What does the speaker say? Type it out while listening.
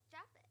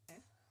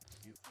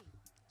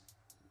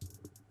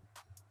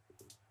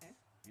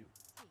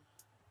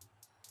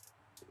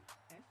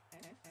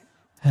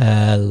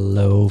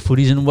Hello,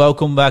 foodies, and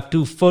welcome back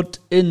to Foot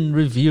in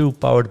Review,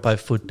 powered by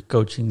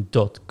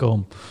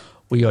footcoaching.com.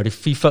 We are the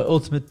FIFA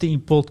Ultimate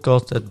Team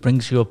podcast that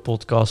brings you a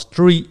podcast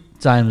 3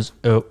 times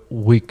a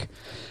week.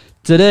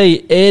 Today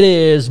it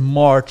is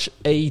March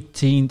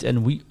 18th,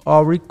 and we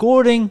are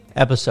recording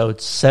episode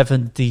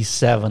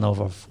 77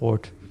 of our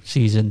 4th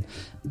season,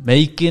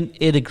 making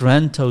it a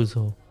grand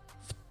total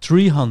of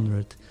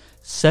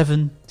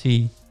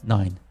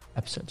 379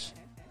 episodes.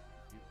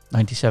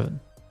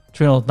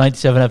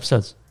 397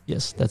 episodes.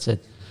 Yes, that's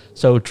it.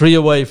 So 3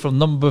 away from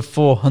number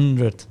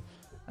 400.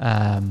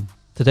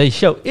 Today's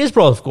show is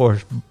brought, of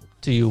course,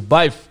 to you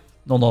by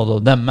none other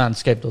than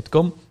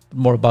Manscaped.com. But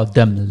more about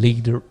them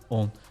later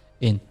on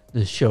in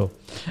the show.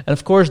 And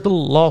of course, the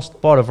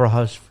last part of our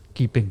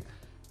housekeeping.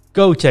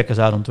 Go check us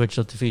out on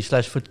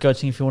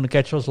twitch.tv/footcoaching if you want to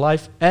catch us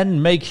live.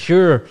 And make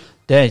sure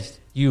that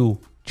you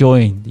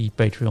join the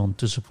Patreon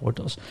to support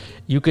us.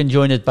 You can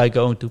join it by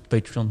going to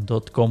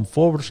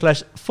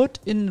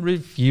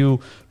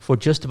patreon.com/footinreview for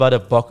just about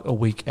 $1 a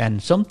week.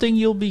 And something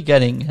you'll be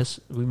getting, as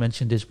we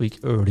mentioned this week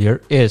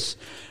earlier, is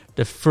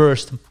the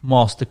first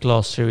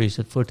masterclass series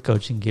that Foot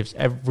Coaching gives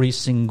every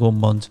single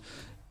month.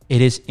 It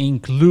is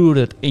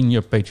included in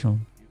your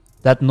Patreon.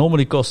 That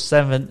normally costs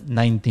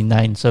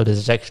 $7.99, so this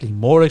is actually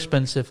more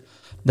expensive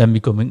than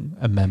becoming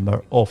a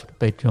member of the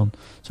Patreon.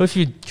 So if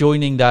you're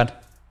joining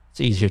that,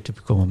 it's easier to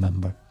become a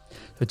member.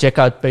 So check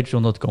out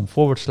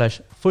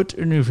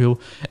patreon.com/footinreview.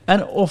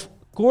 And of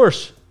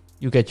course,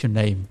 you get your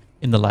name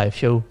in the live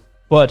show,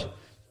 but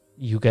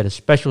you get a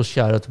special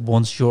shout out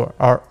once you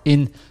are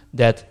in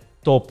that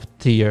top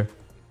tier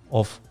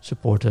of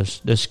supporters.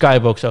 The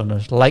Skybox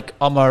owners like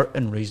Amar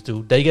and Reese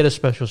do. They get a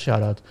special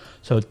shout out.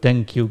 So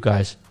thank you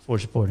guys for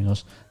supporting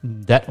us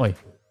that way.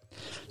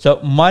 So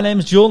my name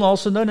is John,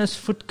 also known as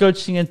Foot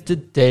Coaching, and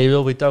today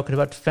we'll be talking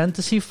about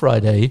Fantasy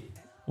Friday,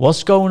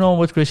 what's going on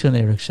with Christian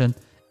Eriksen,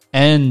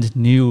 and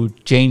new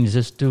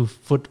changes to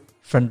foot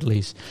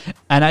friendlies.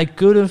 And I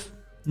could have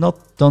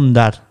not done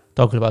that,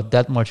 talking about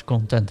that much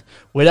content,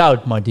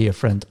 without my dear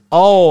friend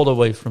all the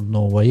way from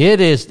Norway. It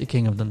is the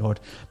King of the North,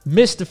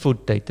 Mr.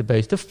 Foot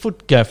Database, the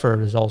Foot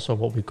Gaffer is also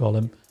what we call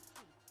him.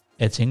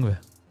 It's Ingve.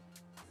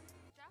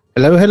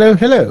 Hello, hello,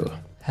 hello.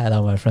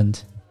 Hello, my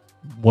friend.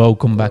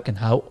 Welcome back, and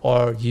how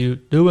are you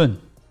doing?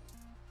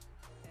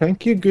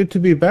 Thank you. Good to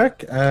be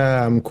back.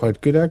 I'm quite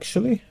good,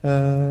 actually.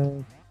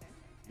 Been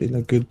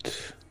a good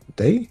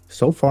day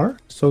so far.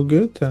 So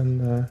good.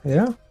 And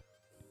yeah.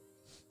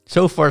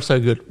 So far, so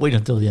good. Wait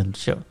until the end of the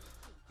show.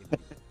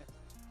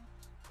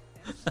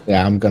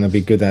 Yeah, I'm going to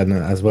be good at it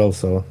as well.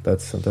 So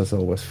that's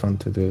always fun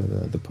to do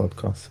the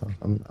podcast. So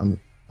I'm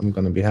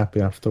going to be happy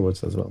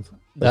afterwards as well. So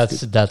that's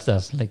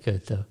definitely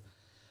good, though.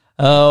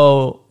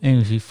 Oh,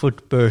 English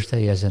Foot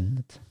birthday, isn't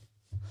it?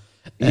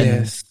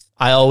 And yes.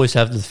 I always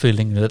have the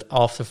feeling that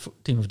after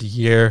Team of the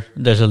Year,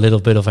 there's a little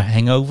bit of a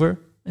hangover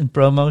in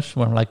promos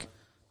where I'm like,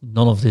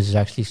 none of this is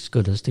actually as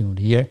good as Team of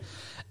the Year.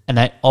 And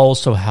I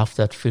also have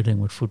that feeling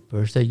with Foot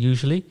Birthday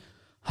usually.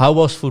 How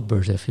was Foot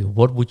Birthday for you?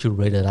 What would you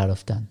rate it out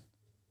of 10?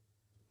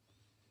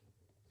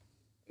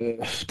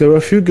 There were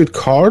a few good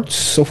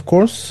cards, of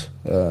course.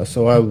 But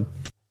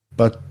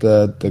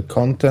the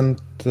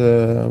content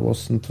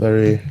wasn't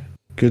very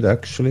good,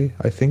 actually,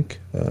 I think.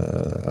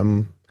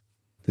 I'm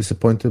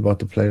disappointed about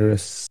the player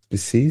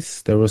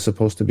SBCs. There were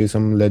supposed to be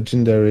some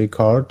legendary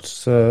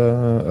cards,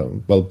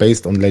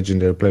 based on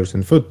legendary players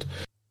in Foot.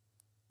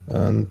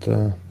 And,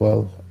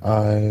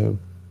 I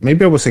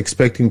was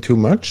expecting too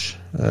much,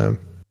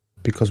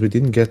 because we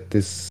didn't get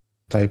this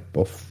type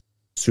of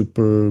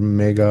super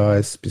mega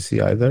SBC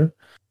either.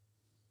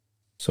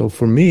 So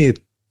for me,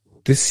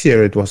 this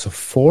year it was a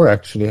 4,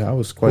 actually. I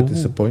was quite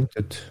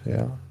disappointed,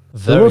 yeah.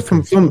 There were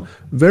some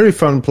very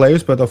fun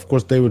players, but of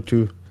course they were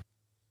too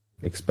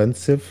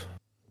expensive,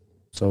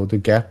 so the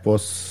gap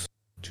was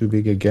too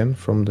big again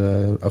from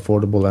the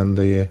affordable and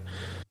the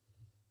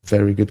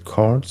very good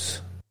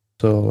cards.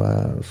 So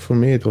for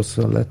me it was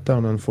a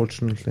letdown,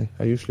 unfortunately.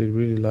 I usually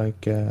really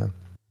like Good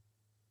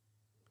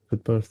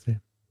Birthday.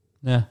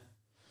 Yeah.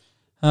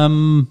 I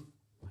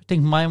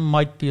think mine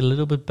might be a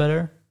little bit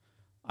better.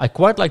 I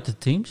quite like the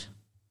teams.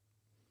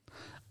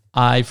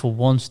 I for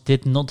once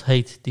did not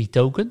hate the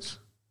tokens,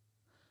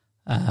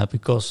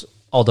 because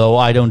although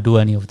I don't do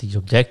any of these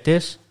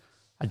objectives,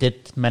 I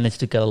did manage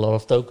to get a lot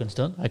of tokens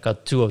done. I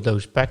got 2 of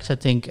those packs, I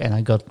think, and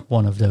I got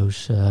one of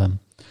those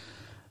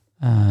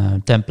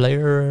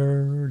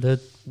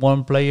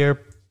 1-player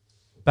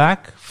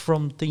pack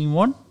from Team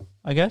 1,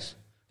 I guess.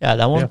 Yeah,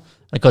 that one. Yeah.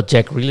 I got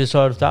Jack Grealish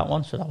out of that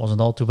one, so that wasn't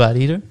all too bad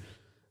either.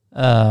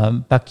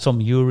 Packed some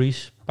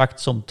Yuris, packed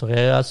some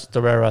Torreiras.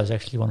 Torreira is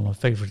actually one of my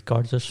favorite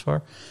cards thus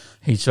far.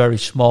 He's very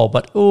small,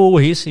 but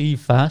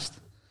he's fast,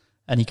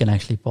 and he can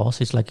actually pass.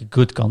 He's like a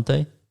good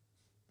Conte.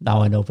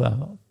 Now I know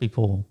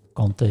people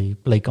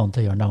play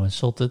Conte are now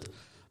insulted,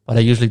 but I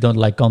usually don't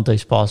like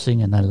Conte's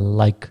passing, and I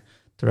like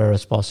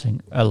Torreira's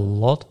passing a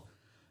lot.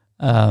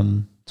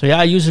 So yeah,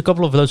 I use a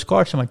couple of those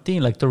cards in my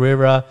team, like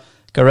Torreira.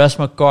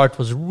 Quaresma card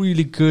was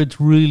really good,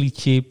 really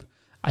cheap.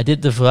 I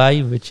did the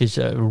Vrij, which is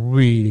a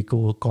really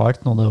cool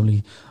card. Not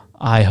only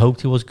I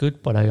hoped he was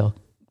good, but I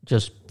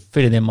just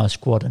fit it in my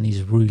squad, and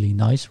he's really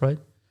nice, right?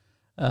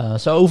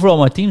 So overall,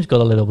 my team's got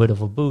a little bit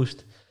of a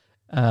boost.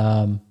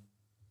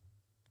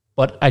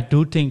 But I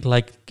do think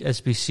like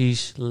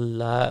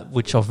SBCs,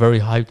 which are very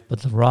hyped,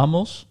 but the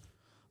Ramos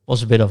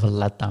was a bit of a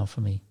letdown for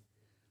me.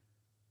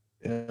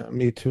 Yeah,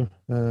 me too.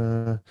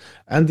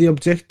 And the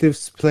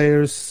objectives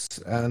players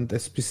and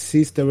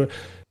SPCs, they were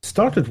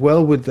started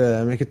well with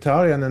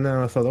Mkhitaryan, and then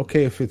I thought,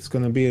 okay, if it's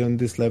going to be on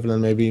this level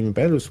and maybe even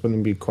better, it's going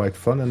to be quite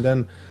fun. And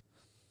then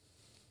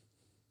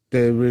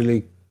they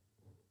really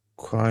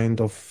kind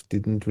of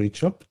didn't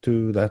reach up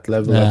to that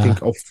level. Yeah. I think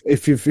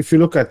if you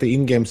look at the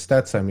in-game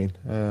stats, I mean,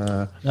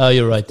 no,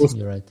 you're right.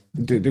 You're right.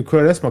 The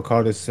Quaresma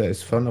card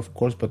is fun, of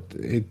course, but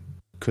it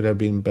could have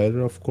been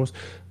better, of course.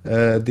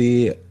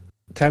 The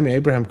Tammy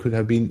Abraham could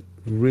have been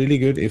really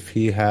good if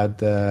he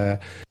had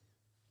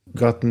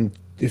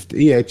if the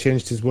EA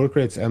changed his work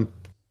rates and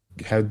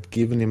had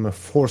given him a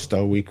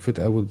 4-star weak foot.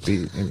 That would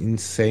be an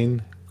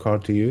insane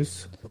card to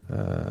use.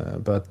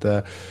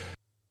 But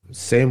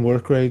same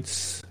work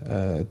rates,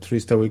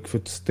 3-star weak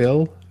foot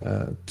still.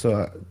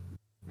 So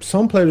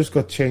some players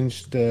got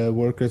changed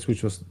work rates,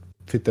 which was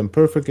fit them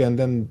perfectly, and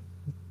then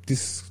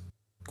this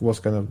was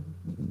kind of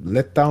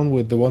let down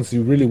with the ones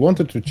you really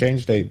wanted to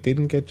change. They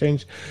didn't get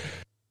changed.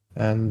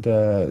 And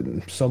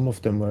some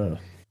of them were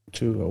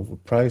too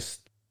overpriced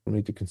for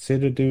me to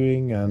consider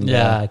doing. And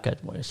I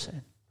get what you're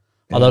saying.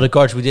 Yeah. Although the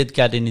cards we did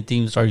get in the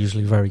teams are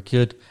usually very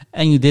good,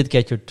 and you did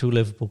get your 2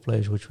 Liverpool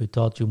players, which we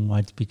thought you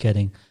might be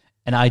getting,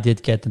 and I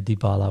did get the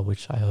Dybala,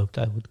 which I hoped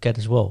I would get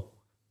as well.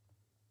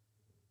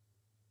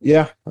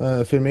 Yeah,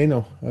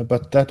 Firmino,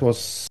 but that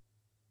was,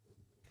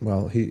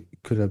 well, he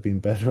could have been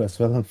better as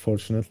well.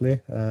 Unfortunately,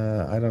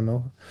 I don't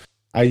know.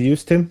 I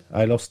used him.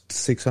 I lost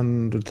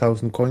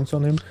 600,000 coins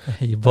on him.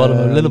 You bought him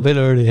a little bit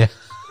earlier.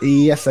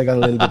 Yes, I got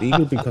a little bit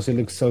eager because he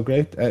looks so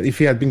great. If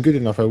he had been good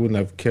enough, I wouldn't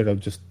have cared. I've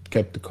just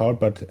kept the card.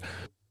 But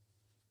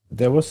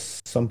there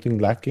was something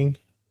lacking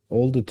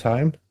all the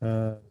time,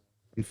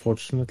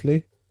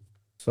 unfortunately.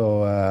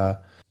 So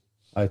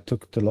I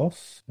took the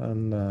loss,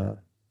 and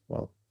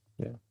well,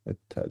 yeah, it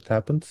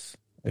happens.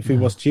 If it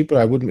was cheaper,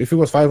 I wouldn't. If it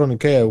was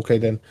 500k, okay,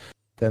 then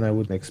I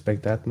wouldn't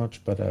expect that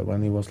much. But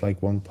when he was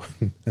like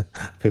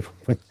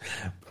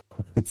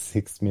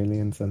 1.6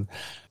 million, and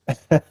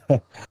I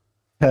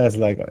was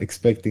like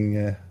expecting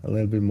a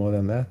little bit more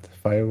than that,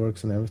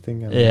 fireworks and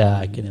everything. And, yeah,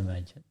 I can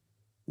imagine.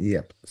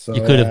 Yep. So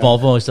you could have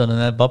almost done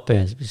an Mbappe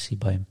SBC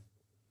by him.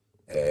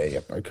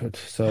 Yep, I could.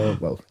 So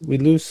well, we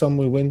lose some,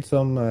 we win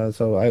some.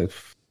 So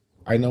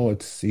I know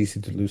it's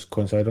easy to lose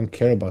coins. So I don't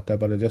care about that,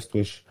 but I just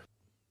wish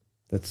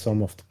that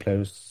some of the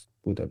players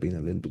would have been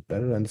a little bit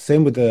better. And the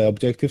same with the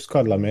objectives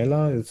card,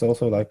 Lamela. It's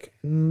also like,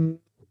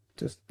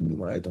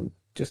 I don't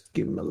just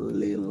give him a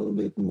little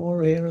bit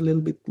more here, a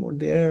little bit more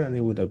there, and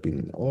it would have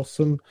been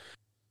awesome.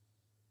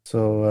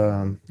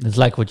 So it's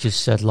like what you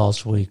said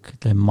last week.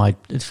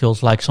 It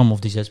feels like some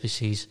of these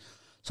SBCs,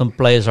 some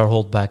players are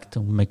held back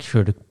to make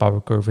sure the power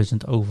curve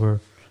isn't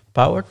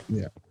overpowered.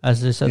 Yeah,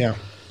 as they said. Yeah,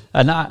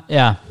 and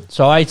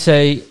so I'd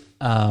say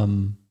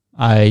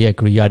I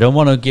agree. I don't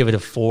want to give it a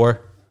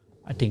 4.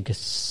 I think it's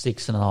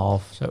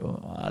 6.5.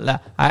 So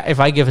if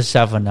I give a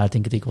 7, I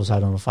think it equals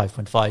out on a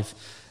 5.5.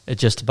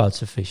 It's just about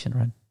sufficient,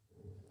 right?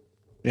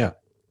 Yeah.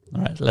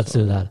 All right, let's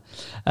do that.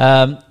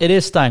 It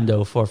is time,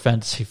 though, for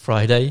Fantasy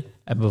Friday.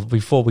 And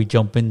before we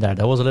jump in there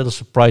was a little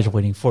surprise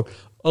waiting for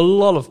a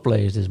lot of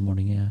players this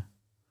morning, yeah.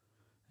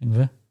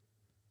 Ingve?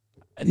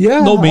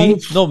 Yeah.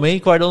 Not me,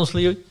 quite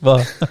honestly.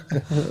 But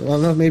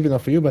well, maybe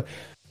not for you, but,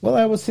 well,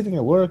 I was sitting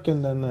at work,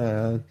 and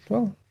then,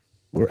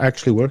 we're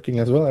actually working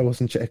as well. I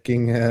wasn't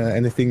checking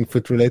anything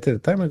foot-related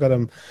at the time. I got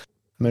a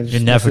message. You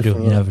never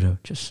do.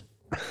 Just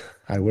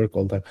I work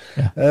all the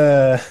time.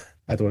 Yeah.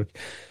 At work.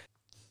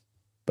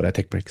 But I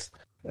take breaks.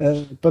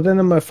 But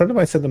then my friend of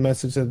mine sent a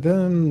message that,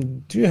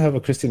 do you have a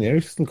Christian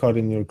Eriksen card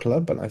in your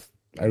club? And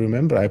I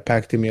remember I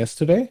packed him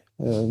yesterday,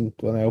 and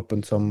when I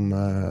opened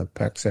some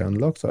packs I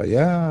unlocked. So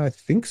yeah, I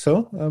think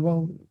so.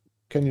 Well,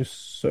 can you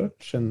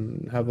search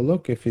and have a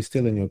look if he's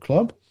still in your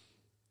club?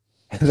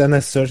 And then I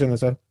searched and I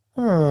said,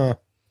 90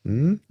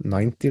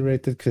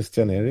 rated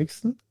Christian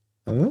Eriksen?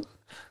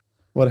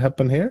 What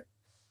happened here?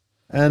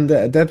 And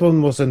that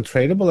one was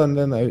untradeable, and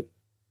then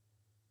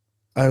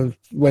I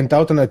went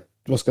out and I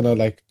was gonna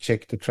like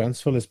check the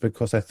transfer list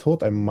because I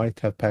thought I might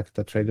have packed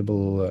a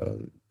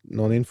tradable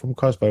non-inform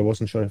cards, but I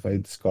wasn't sure if I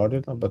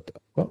discarded them. But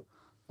well,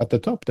 at the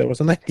top there was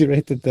a 90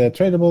 rated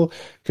tradable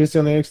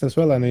Christian Eriksen as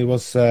well, and it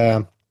was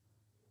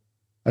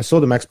I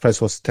saw the max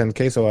price was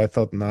 10k, so I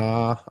thought,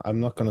 nah, I'm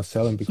not gonna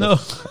sell him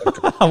because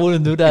I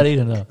wouldn't do that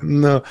either.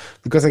 No,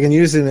 because I can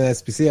use him in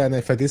SPC, and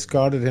if I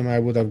discarded him, I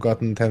would have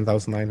gotten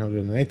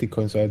 10,980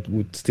 coins. So I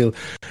would still,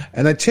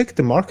 and I checked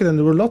the market, and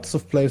there were lots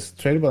of players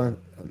tradable,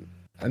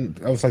 and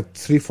I was like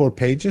 3-4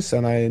 pages,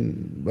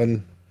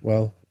 and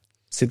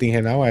sitting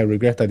here now, I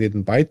regret I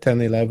didn't buy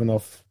 10-11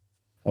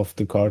 of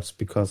the cards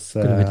because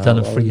could have done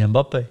a free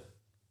Mbappe.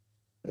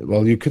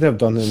 Well, you could have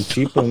done them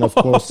cheaper, and of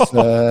course,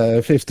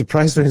 if the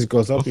price range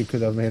goes up, you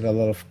could have made a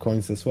lot of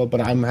coins as well.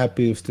 But I'm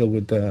happy still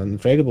with the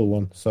untradeable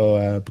one.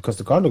 So because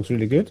the card looks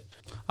really good.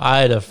 I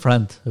had a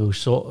friend who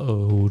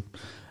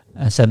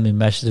sent me a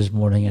message this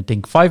morning. I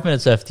think 5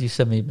 minutes after he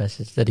sent me a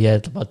message that he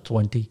had about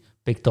 20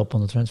 picked up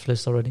on the transfer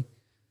list already.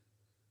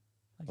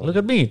 Like, look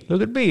at me!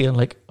 I'm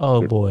like,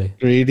 oh boy,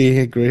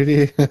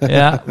 greedy.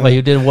 Yeah, well,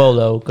 you did well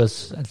though,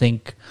 because I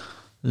think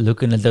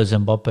looking at those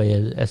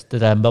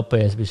Mbappe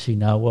as we see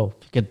now, well,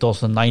 you can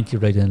toss a 90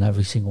 rate in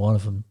every single one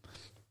of them.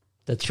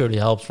 That surely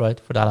helps, right,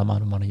 for that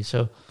amount of money.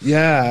 So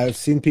yeah, I've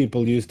seen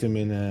people use them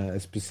in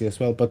SBC as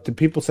well, but the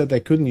people said they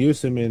couldn't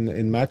use them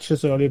in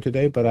matches earlier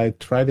today. But I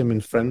tried them in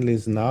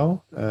friendlies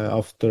now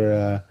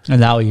after.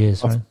 And now he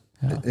is, right?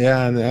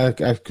 Yeah, and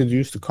I could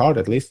use the card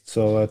at least,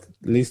 so at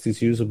least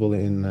it's usable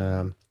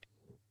in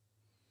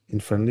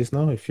friendlies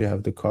now if you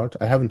have the card.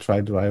 I haven't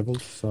tried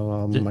Rivals, so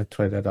I might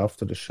try that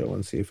after the show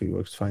and see if it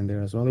works fine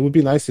there as well. It would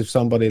be nice if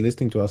somebody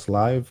listening to us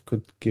live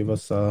could give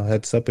us a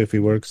heads up if it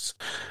works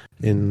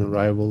in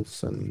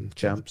Rivals and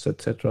Champs,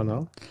 etc.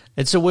 now.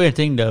 It's a weird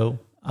thing though.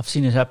 I've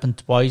seen it happen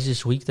twice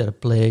this week that a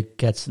player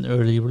gets an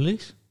early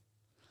release.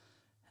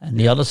 And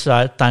the other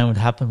time it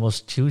happened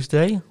was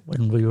Tuesday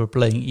when we were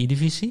playing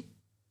EDVC.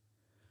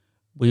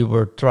 We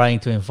were trying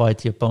to invite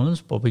the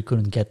opponents, but we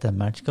couldn't get that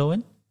match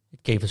going.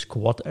 It gave us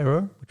quad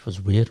error, which was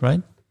weird,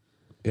 right?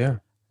 Yeah.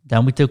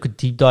 Then we took a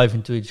deep dive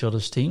into each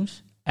other's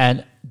teams,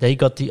 and they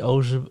got the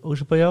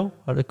Eusebio,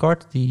 the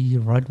card, the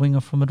right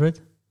winger from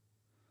Madrid.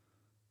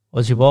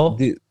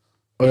 Oyarzabal?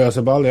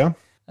 Oyarzabal, yeah.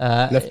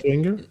 Left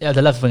winger? Yeah,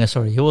 the left winger,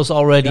 sorry. He was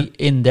already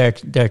in their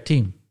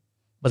team,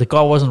 but the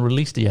card wasn't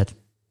released yet.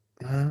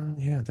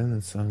 Yeah, then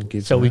it's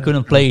good. So we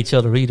couldn't play each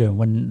other either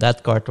when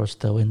that card was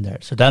still in there.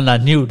 So then I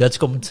knew that's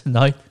coming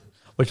tonight,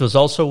 which was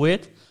also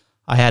weird.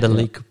 I had a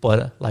leak,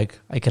 but like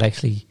I could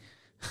actually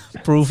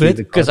prove it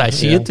because I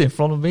see it in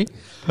front of me.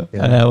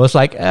 Yeah. And I was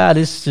like,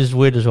 this is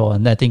weird as well.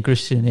 And I think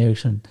Christian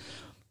Eriksen,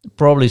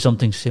 probably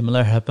something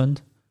similar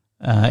happened.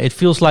 It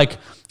feels like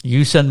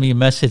you sent me a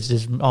message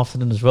this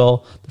afternoon as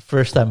well. The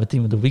first time a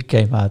Team of the Week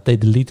came out, they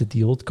deleted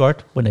the old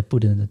card when they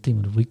put in the Team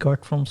of the Week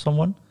card from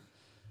someone.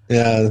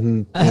 Yeah,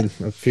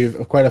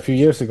 quite a few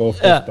years ago, of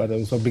course, but it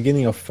was the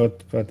beginning of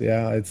foot. But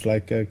yeah, it's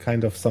like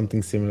kind of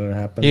something similar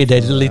happened. Yeah,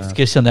 they deleted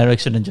Christian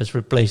Eriksen and just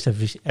replaced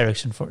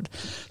Eriksen for it.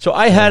 So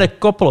I had a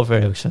couple of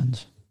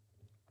Eriksens,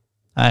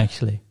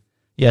 actually,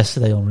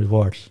 yesterday on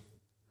rewards.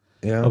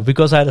 Yeah. But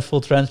because I had a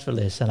full transfer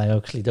list and I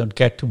actually don't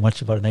care too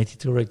much about an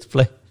 82 rate to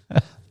play,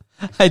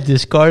 I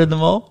discarded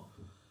them all.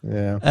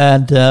 Yeah.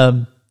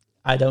 And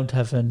I don't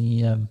have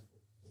any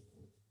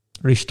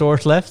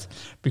restores left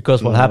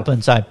because what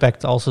happens, I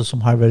packed also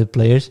some high rated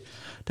players,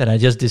 then I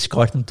just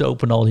discard them to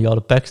open all the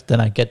other packs, then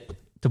I get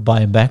to buy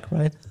them back,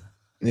 right?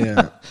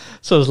 Yeah.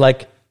 So it's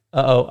like,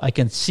 I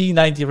can see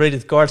 90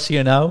 rated cards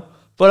here now,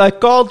 but I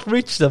can't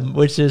reach them,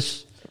 which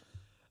is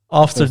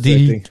after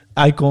the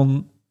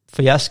icon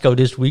fiasco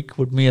this week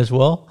with me as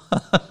well.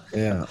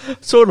 Yeah.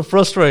 Sort of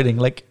frustrating,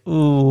 like,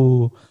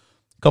 a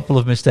couple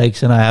of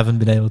mistakes and I haven't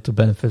been able to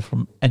benefit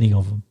from any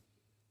of them.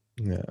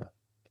 Yeah.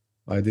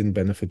 I didn't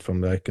benefit from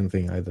the icon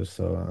thing either,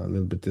 so a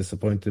little bit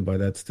disappointed by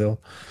that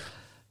still.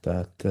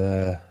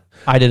 That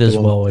I did as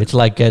well. It's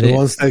like the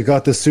ones that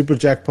got the super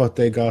jackpot,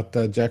 they got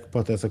the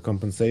jackpot as a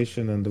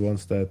compensation, and the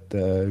ones that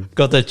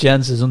got their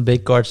chances on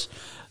big cards,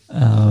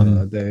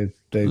 they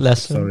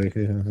less. Sorry,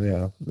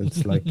 yeah,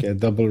 it's like a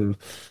double.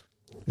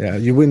 Yeah,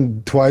 you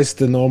win twice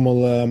the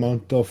normal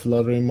amount of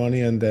lottery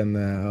money, and then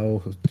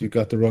you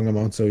got the wrong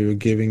amount, so you're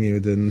giving you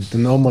the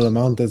normal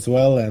amount as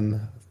well, and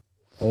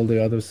all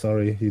the others,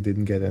 sorry, you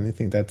didn't get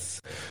anything.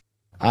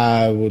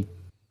 I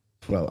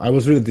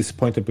was really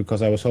disappointed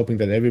because I was hoping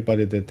that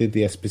everybody that did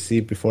the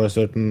SBC before a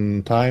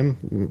certain time,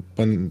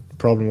 when the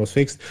problem was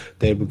fixed,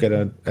 they would get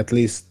at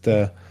least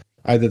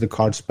either the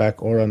cards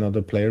back or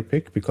another player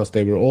pick, because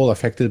they were all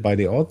affected by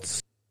the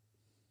odds.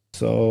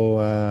 So,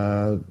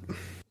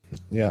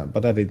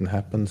 but that didn't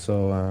happen.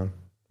 So,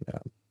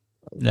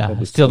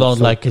 I still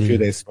don't like it. A few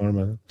days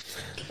more.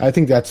 I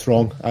think that's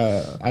wrong.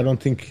 I don't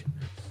think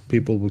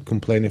people would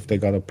complain if they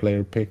got a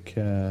player pick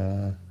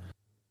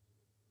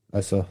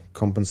as a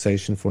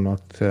compensation for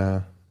not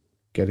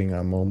getting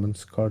a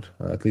moments card.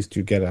 At least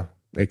you get an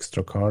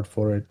extra card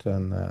for it,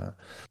 and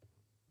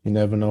you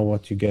never know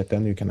what you get.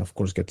 Then you can, of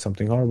course, get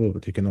something horrible,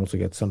 but you can also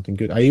get something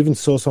good. I even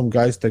saw some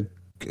guys that,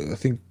 I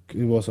think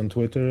it was on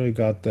Twitter,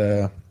 got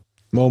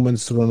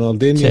moments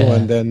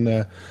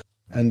Ronaldinho,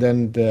 and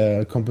then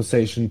the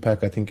compensation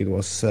pack, I think it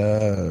was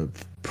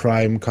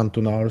Prime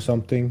Cantona or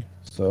something.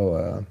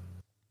 So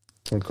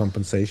for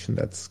compensation,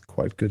 that's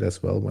quite good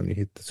as well when you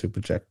hit the super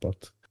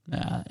jackpot.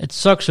 Yeah, it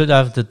sucks that I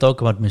have to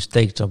talk about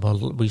mistakes.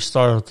 But we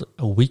started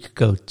a week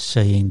ago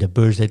saying the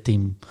birthday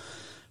team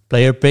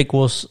player pick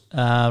was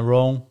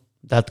wrong.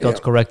 That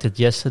got corrected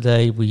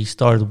yesterday. We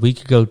started a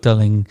week ago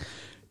telling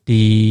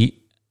the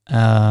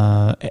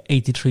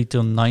 83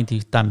 to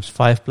 90 times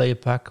 5 player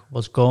pack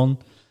was gone.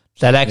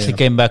 That actually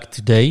came back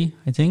today,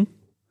 I think.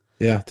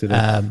 Yeah,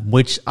 today.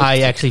 Which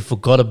I actually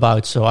forgot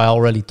about, so I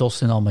already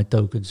tossed in all my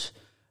tokens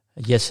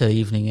yesterday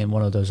evening in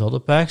one of those other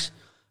packs.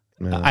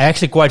 Yeah. I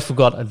actually quite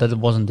forgot that it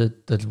wasn't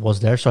that it was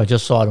there, so I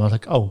just saw it and I was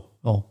like, oh,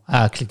 well,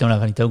 I actually don't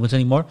have any tokens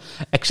anymore,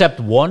 except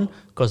one,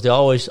 because they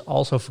always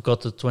also forgot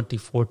the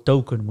 24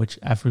 token, which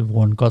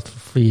everyone got for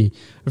free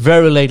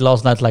very late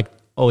last night, like,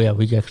 oh yeah,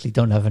 we actually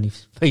don't have any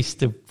space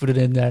to put it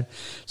in there.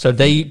 So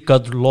they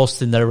got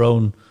lost in their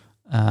own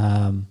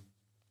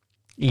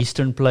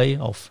Eastern play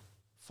of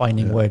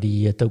finding where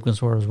the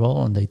tokens were as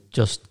well, and they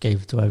just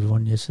gave it to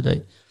everyone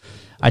yesterday.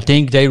 I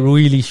think they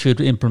really should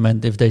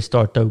implement, if they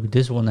start token,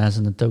 this one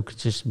hasn't a token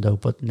system though,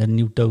 but the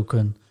new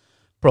token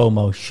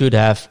promo should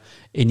have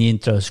in the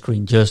intro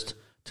screen just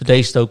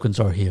today's tokens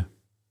are here.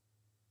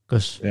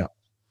 Because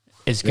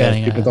it's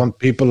getting...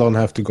 people don't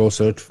have to go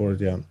search for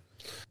it,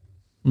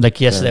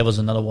 Like yesterday was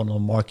another one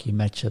on marquee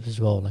matchup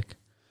as well. Like,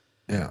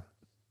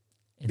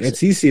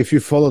 it's easy if you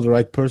follow the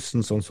right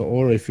persons also,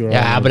 or if you're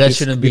but that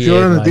shouldn't be. If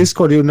you're on a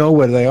Discord, you know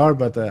where they are.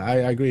 But I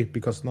agree,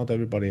 because not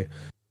everybody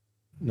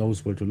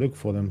knows where to look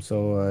for them,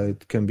 so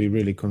it can be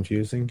really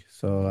confusing.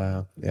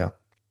 So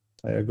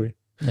I agree.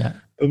 Yeah.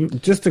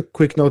 Just a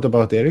quick note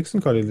about the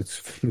Ericsson card. It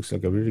looks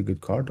like a really good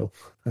card, though.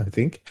 I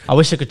think. I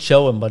wish I could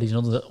show him, but he's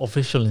not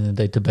official in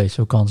the database,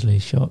 so can't really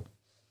show.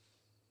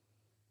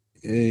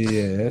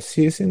 Yes,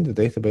 he is in the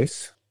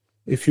database.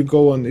 If you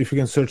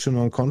can search him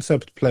on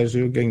Concept Players,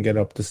 you can get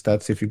up the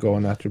stats if you go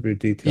on attribute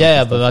details.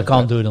 Yeah, but I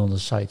can't do it on the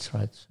sites,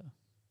 right? So.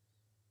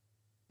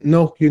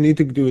 No, you need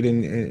to do it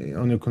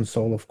on your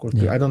console, of course.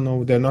 Yeah. I don't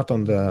know; they're not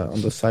on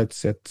the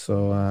sites yet.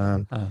 So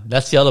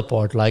that's the other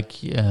part.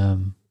 Like,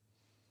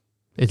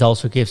 it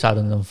also gives out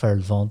an unfair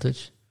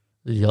advantage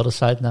to the other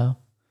side now.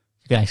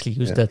 You can actually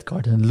use that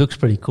card, and it looks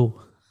pretty cool.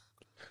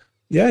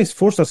 Yeah, his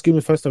 4-star skill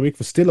in 5-star week,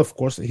 but still, of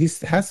course, he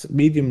has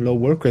medium-low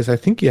work rates. I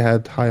think he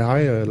had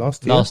high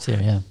last year. Last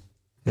year, yeah.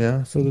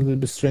 Yeah, so a little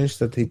bit strange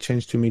that he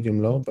changed to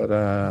medium-low, but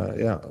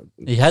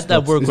he had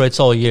that work rates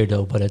all year,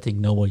 though, but I think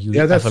no one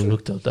ever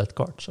looked at that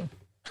card. So,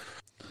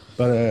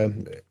 but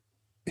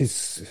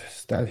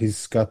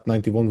he's got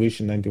 91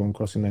 vision, 91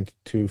 crossing,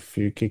 92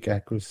 free kick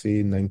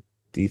accuracy,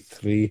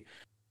 93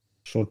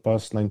 short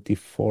pass,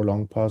 94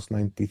 long pass,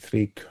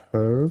 93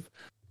 curve.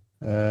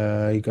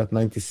 He got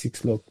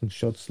 96 long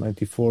shots,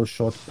 94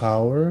 shot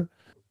power,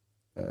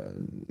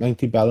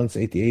 90 balance,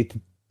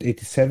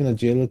 87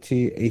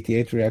 agility,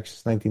 88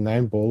 reactions,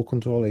 99 ball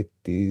control,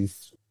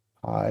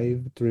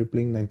 85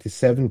 dribbling,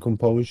 97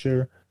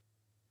 composure,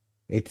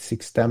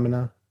 86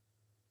 stamina.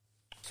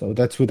 So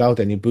that's without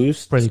any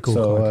boost. Pretty cool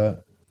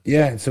card.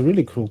 It's a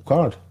really cool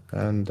card.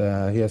 And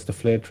he has the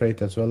flare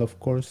trait as well, of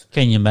course.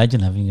 Can you imagine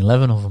having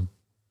 11 of them?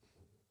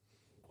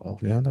 Well,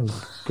 that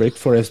was great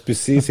for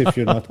SBCs if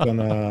you're not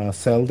gonna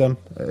sell them.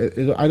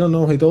 I don't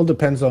know. It all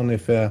depends on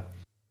if,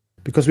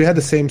 because we had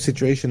the same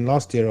situation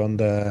last year on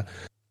the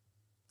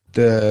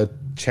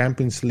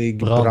Champions League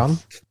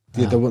Brandt.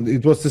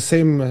 It was the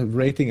same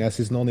rating as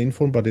his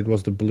non-inform, but it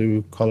was the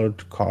blue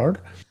colored card.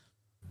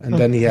 And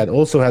then he had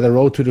a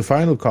road to the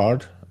final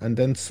card. And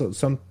then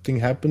something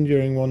happened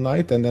during one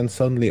night, and then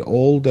suddenly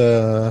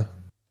a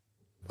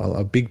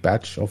big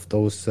batch of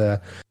those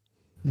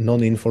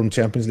non-informed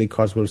Champions League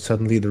cards were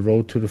suddenly the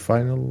road to the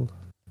final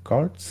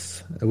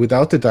cards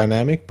without the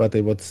dynamic, but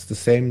it was the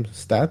same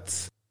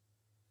stats.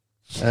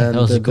 And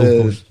that was a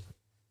cool boost.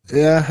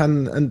 Yeah,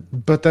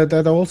 but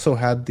that also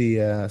had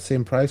the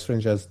same price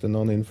range as the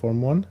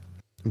non-informed one,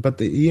 but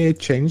the EA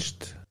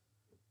changed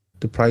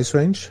the price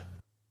range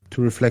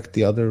to reflect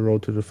the other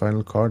road to the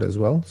final card as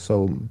well.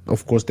 So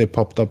of course they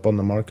popped up on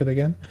the market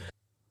again.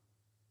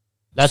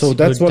 That's a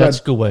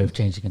good way of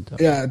changing it, though.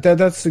 Yeah,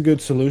 that's a good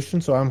solution.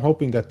 So I'm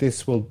hoping that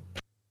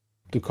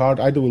the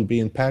card either will be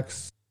in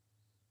packs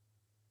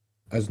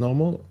as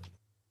normal,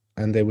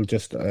 and they will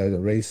just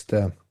raise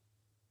the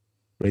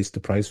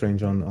price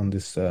range on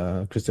this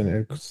Christian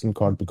Eriksen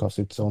card, because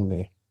it's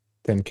only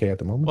 10k at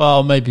the moment.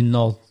 Well, maybe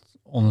not,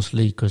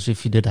 honestly, because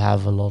if you did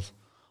have a lot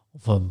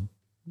of them,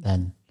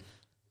 then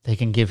they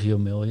can give you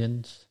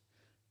millions.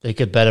 They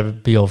could better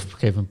be off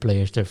giving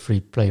players their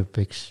free player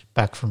picks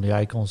back from the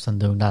icons than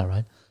doing that,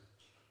 right?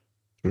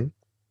 True.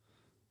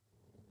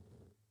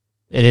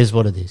 It is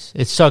what it is.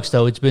 It sucks,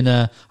 though. It's been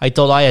I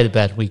thought I had a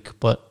bad week,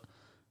 but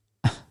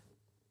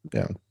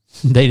yeah,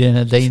 they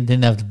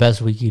didn't have the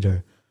best week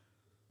either.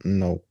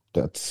 No,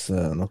 that's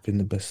not been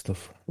the best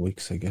of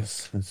weeks, I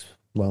guess.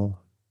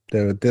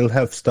 They'll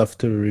have stuff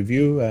to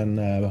review and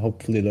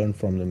hopefully learn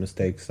from the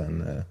mistakes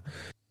and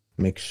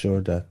make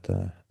sure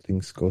that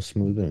things go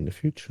smoother in the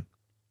future.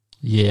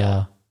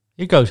 Yeah,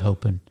 it goes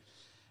hoping.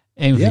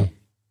 Envy,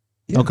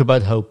 talk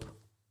about hope.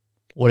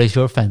 What is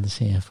your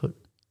fantasy effort?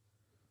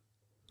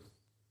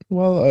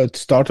 Well, it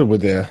started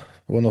with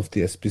one of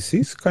the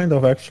SBCs, kind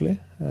of, actually.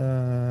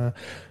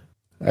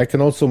 I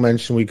can also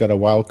mention we got a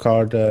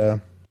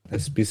wildcard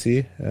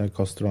SBC,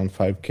 cost around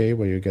 5k,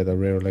 where you get a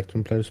rare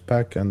Electrum Players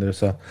pack, and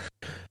there's a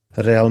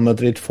Real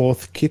Madrid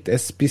 4th kit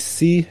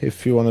SBC,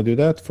 if you want to do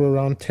that, for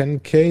around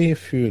 10k,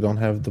 if you don't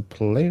have the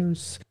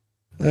players.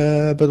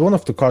 But one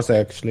of the cards I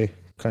actually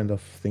kind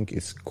of think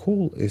is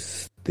cool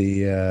is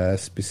the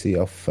SPC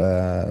of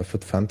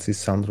Foot Fantasy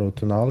Sandro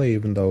Tonali,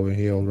 even though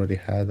he already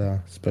had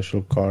a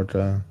special card,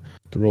 the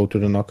Road to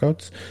the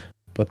Knockouts.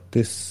 But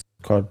this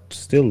card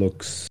still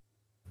looks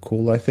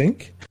cool, I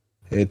think.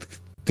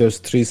 There's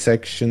 3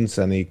 sections,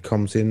 and he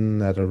comes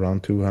in at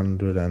around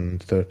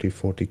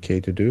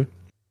 230-40k to do.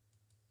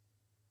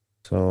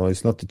 So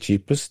it's not the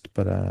cheapest,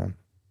 but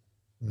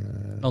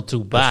not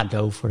too bad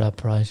though for that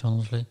price,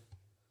 honestly.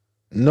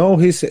 No,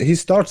 he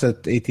starts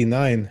at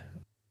 89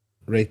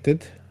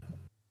 rated.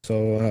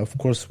 So of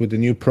course, with the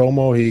new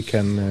promo, he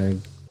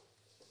can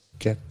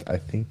get. I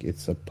think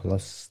it's a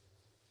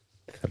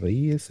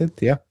 +3, is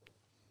it? Yeah,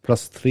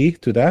 +3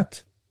 to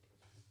that.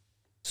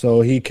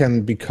 So he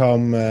can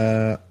become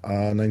a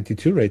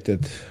 92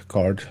 rated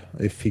card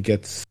if he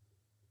gets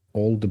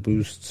all the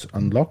boosts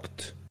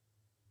unlocked.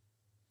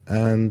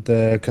 And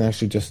can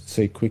actually just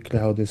say quickly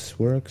how this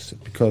works,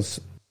 because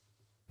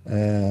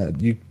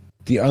the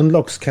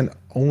unlocks can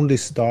only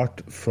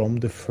start from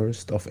the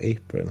 1st of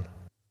April.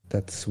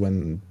 That's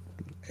when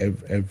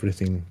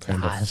everything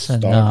kind of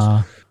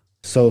starts.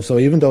 So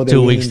even though they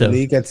win in the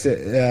league,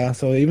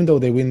 so even though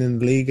they win in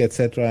the league,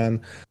 etc.,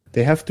 and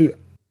they have to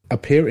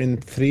appear in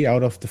 3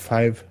 out of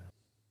the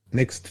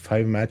next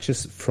 5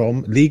 matches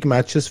from league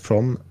matches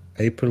from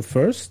April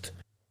 1st,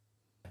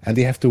 and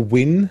they have to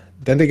win.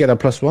 Then they get a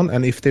 +1,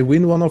 and if they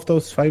win one of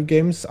those 5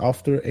 games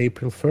after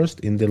April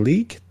 1st in the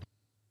league,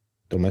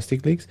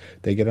 domestic leagues,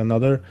 they get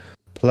another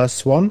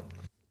 +1.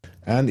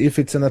 And if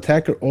it's an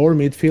attacker or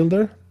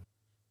midfielder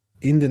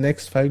in the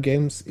next 5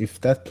 games,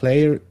 if that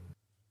player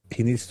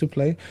he needs to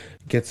play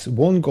gets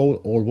 1 goal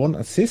or 1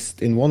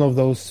 assist in one of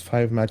those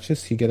 5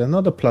 matches, he get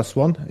another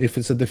 +1. If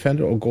it's a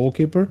defender or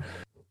goalkeeper,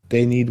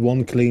 they need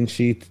 1 clean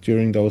sheet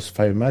during those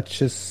 5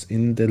 matches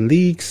in the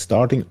league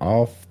starting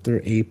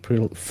after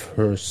April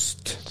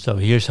 1st. So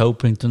here's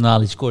hoping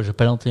Tonali scores a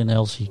penalty and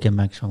else he can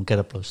maximum get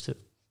a +2.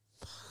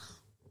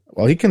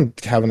 Well, he can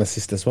have an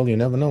assist as well. You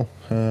never know.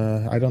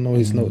 I don't know.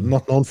 He's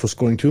not known for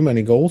scoring too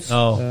many goals.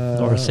 No,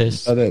 or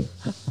assists. But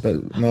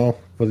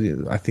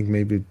I think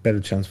maybe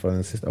better chance for an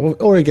assist.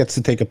 Or he gets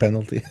to take a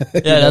penalty.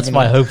 Yeah, that's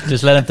my hope.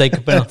 Just let him take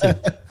a penalty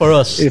for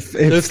us. If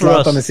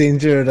Zlatan is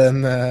injured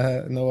and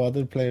no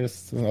other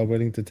players are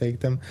willing to take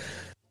them.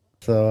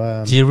 So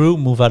Giroud,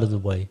 move out of the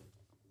way.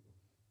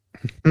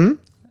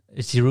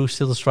 Is Giroud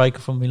still the striker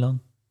from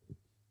Milan?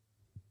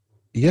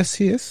 Yes,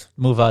 he is.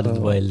 Move out of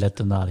the way. Let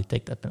Tonali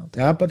take that penalty.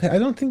 Yeah, but I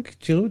don't think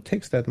Giroud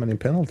takes that many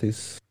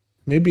penalties.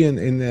 Maybe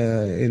in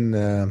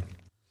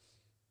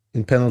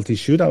penalty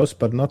shootouts,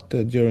 but not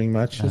during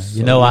matches.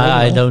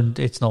 I don't.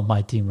 It's not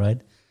my team, right?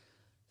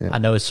 Yeah. I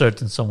know a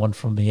certain someone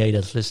from EA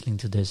that's listening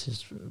to this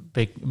is a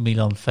big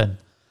Milan fan.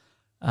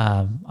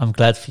 I'm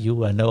glad for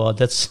you. I know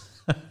that's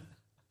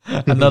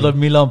another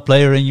Milan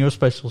player in your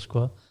special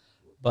squad.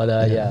 But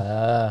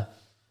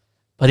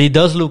but he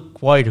does look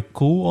quite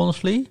cool,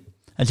 honestly.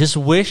 I just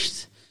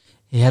wished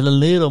he had a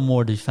little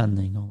more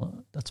defending.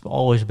 That's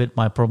always a bit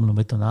my problem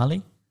with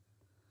Tonali.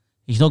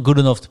 He's not good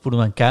enough to put him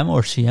on cam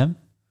or CM.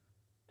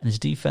 And his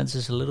defense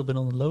is a little bit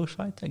on the low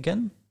side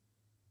again.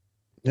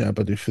 Yeah,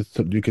 but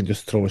you can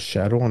just throw a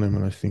shadow on him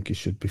and I think he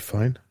should be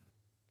fine.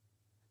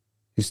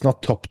 He's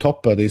not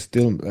top, but he's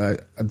still...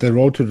 the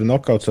Road to the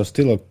Knockouts are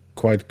still a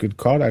quite good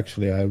card,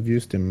 actually. I've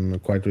used him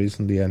quite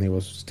recently and he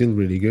was still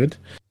really good.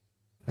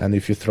 And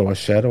if you throw a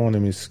shadow on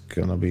him, he's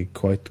going to be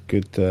quite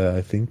good,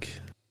 I think.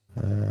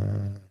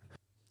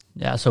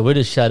 So with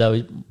his shadow,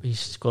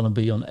 he's going to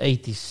be on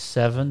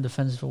 87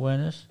 defensive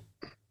awareness.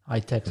 High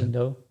tackling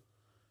though.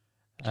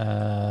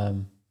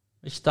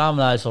 His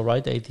stamina is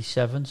alright,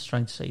 87.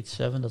 Strength is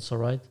 87, that's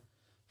alright.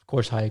 Of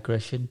course, high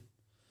aggression.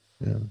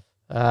 Yeah.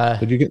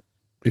 But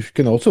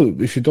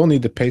if you don't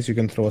need the pace, you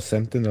can throw a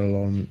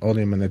sentinel on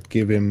him and it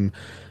give him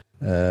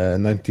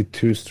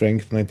 92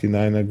 strength,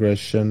 99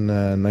 aggression,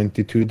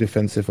 92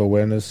 defensive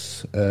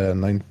awareness,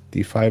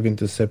 95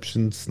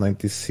 interceptions,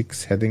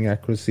 96 heading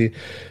accuracy,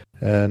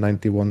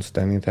 91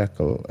 standing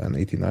tackle, and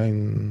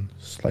 89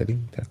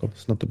 sliding tackle.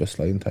 It's not the best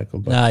sliding tackle,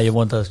 but you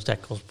want those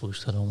tackles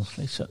boosted,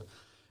 honestly. So,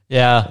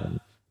 yeah,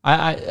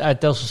 I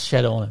there's a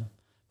shadow on him,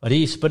 but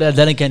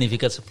then again, if he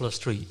gets a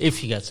 +3,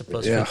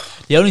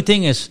 the only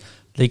thing is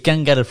they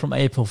can get it from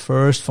April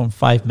 1st from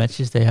 5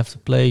 matches. They have to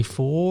play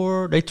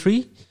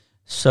 3.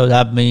 So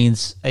that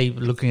means,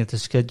 looking at the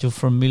schedule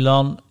from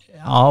Milan,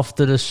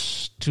 after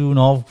this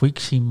 2.5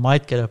 weeks, he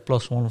might get a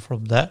 +1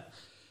 from that.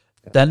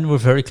 Yeah. Then we're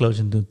very close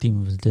into the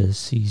team of the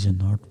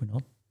season, aren't we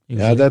not?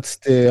 Usually. Yeah, that's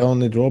the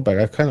only drawback.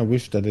 I kind of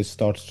wish that it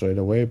starts straight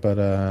away, but...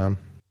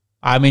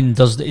 I mean,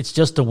 it's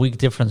just a week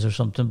difference or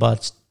something, or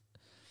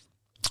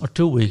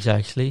 2 weeks,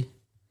 actually.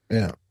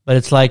 Yeah. But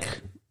it's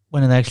like...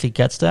 when it actually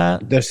gets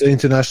that. There's an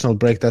international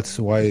break, that's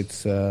why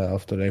it's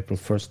after April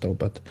 1st though.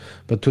 But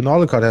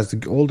Tonali card has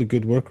all the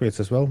good work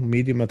rates as well.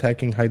 Medium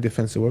attacking, high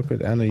defensive work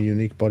rate, and a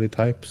unique body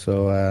type.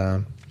 So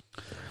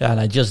and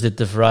I just did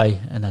the Vrij,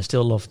 and I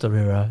still love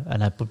Torreira,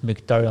 and I put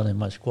Mkhitaryan in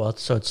my squad.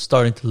 So it's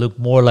starting to look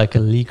more like a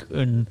League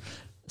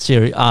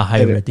Serie A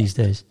hybrid these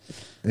days.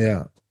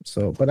 Yeah.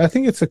 So, but I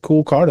think it's a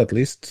cool card at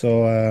least.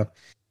 So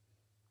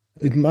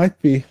It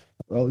might be.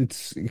 Well,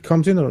 it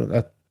comes in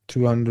at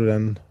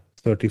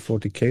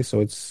 230-40K, so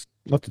it's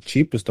not the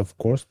cheapest, of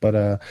course,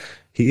 but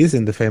he is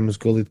in the famous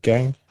Gullit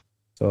gang,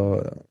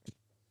 so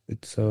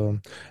it's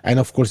and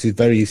of course it's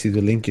very easy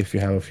to link if you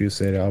have a few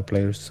Serie A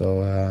players.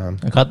 So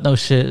I got no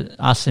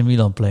AC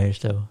Milan players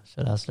though,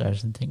 so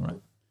there's the thing,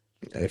 right?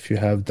 if you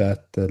have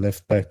that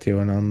left back Theo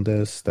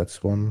Hernandez,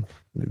 that's one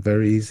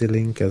very easy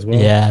link as well.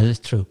 Yeah, that's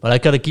true. But I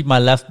gotta keep my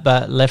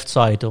left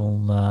side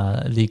on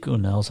Ligue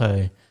 1, else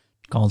I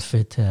can't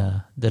fit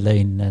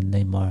Delaney and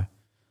Neymar,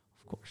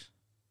 of course.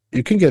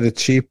 You can get a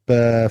cheap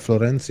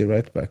Florenzi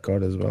right back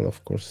card as well,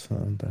 of course.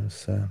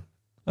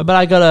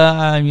 But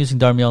I'm using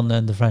Darmian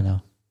and De Vrij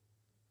now.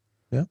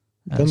 Yeah,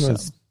 so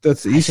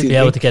that's easy. I should be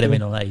able to get him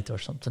in on 8 or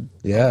something.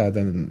 Yeah,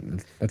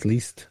 then at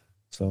least.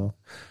 So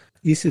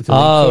easy to.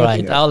 All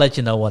right, I'll let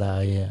you know what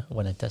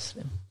when I test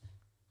him.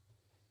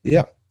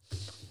 Yeah,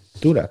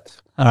 do that.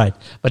 All right,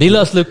 but he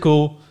does look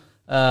cool.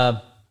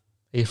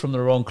 He's from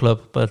the wrong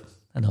club, but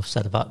enough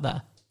said about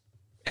that.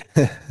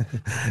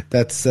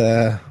 That's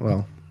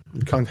well,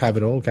 you can't have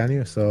it all, can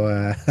you?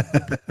 So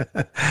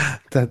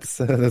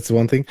that's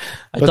one thing.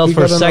 I thought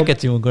for a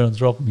second you were going to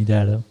drop me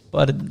there, though.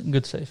 But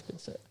good save.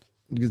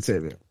 Good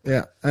save.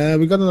 Yeah,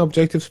 we got an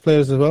objectives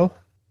players as well.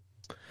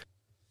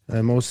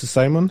 Moses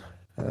Simon.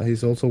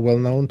 He's also well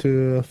known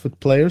to foot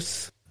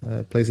players.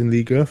 Plays in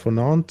Ligue 1 for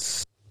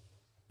Nantes.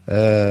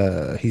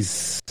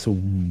 He's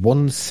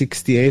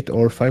 168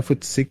 or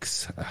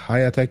 5'6",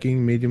 high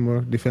attacking, medium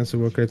work, defensive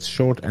work rate,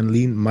 short and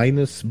lean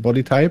minus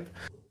body type.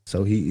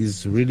 So he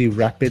is really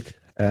rapid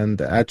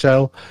and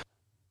agile.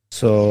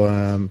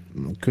 So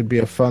could be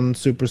a fun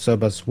super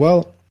sub as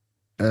well.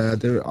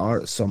 There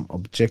are some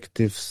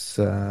objectives,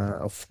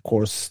 of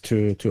course,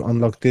 to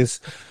unlock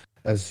this.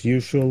 As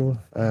usual,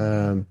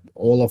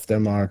 all of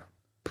them are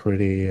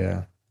pretty,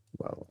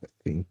 well, I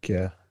think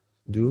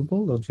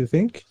doable, don't you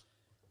think?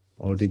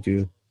 Or did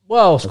you?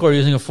 Well, score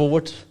using a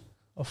forward,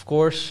 of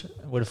course,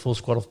 with a full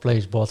squad of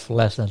players bought for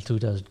less than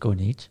 2,000 coin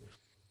each.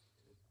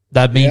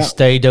 That means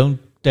they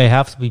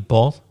have to be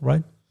bought,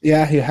 right?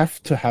 Yeah, you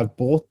have to have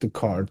bought the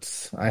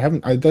cards.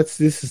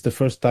 This is the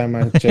first time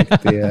I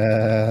checked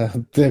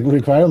the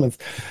requirements.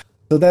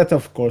 So that,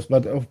 of course,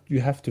 but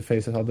you have to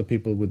face other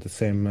people with the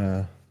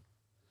same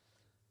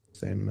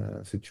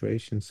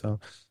situation. So,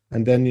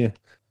 and then you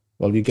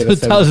get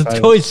 2,000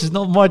 coins is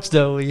not much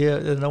though. You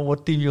don't know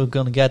what team you're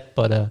gonna get,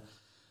 but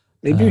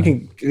maybe you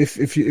can,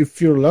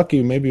 if you're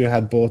lucky, maybe you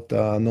had bought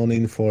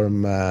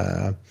non-inform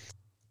Ben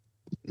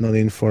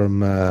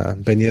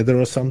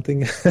Yedder or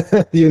something.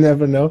 You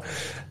never know.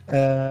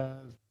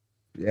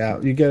 Yeah,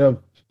 you get a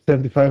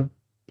 75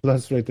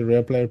 plus rated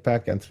rare player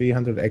pack and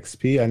 300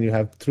 XP, and you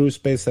have Through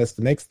Space as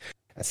the next.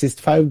 Assist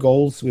 5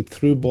 goals with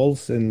through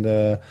balls in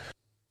the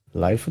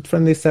live foot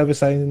friendly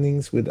service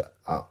signings with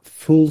a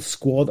full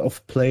squad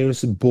of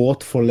players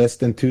bought for less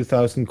than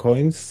 2,000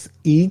 coins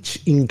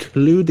each,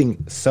 including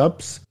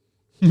subs.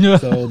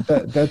 So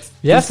that's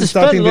you have to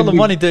spend a lot of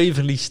money to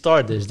evenly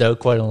start this, though.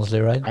 Quite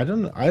honestly, right? I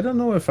don't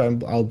know if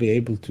I'll be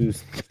able to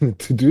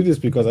do this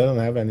because I don't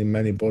have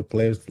many bought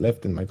players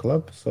left in my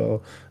club.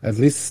 So at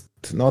least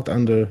not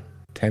under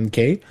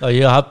 10K. Oh,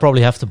 you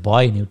probably have to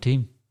buy a new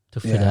team to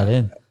fit that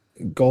in.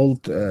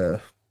 Gold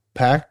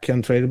pack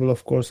and tradable,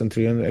 of course, and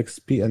 300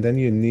 XP, and then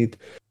you need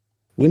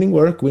winning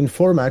work. Win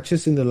 4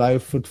 matches in the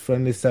live foot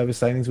friendly service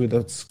signings with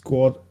a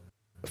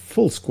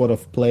full squad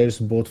of players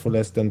bought for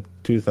less than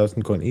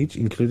 2,000 coin each,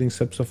 including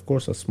subs, of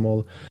course. A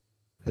small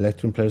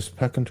Electrum players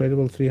pack and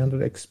tradable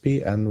 300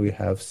 XP, and we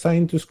have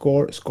signed to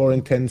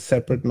scoring 10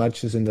 separate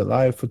matches in the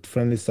live foot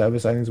friendly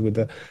service signings with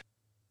a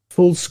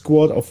full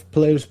squad of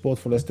players bought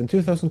for less than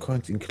 2,000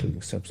 coins,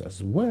 including subs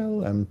as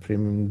well, and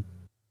premium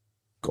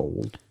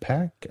gold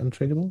pack and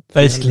tradable.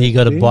 Basically, you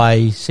got to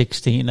buy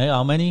 16.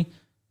 How many?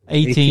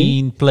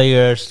 18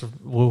 players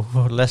were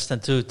less than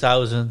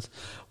 2,000,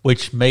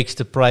 which makes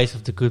the price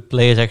of the good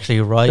players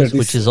actually rise,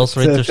 which is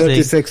also interesting.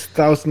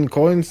 36,000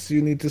 coins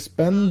you need to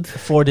spend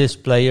for this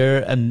player,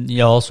 and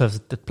you also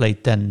have to play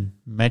 10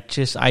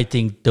 matches. I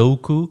think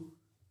Doku,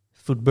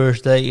 Foot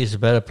Birthday, is a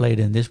better player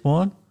than this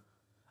one.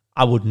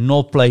 I would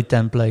not play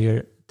 10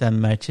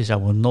 matches. I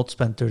will not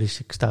spend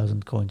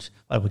 36,000 coins.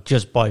 I would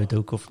just buy a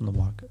Doku from the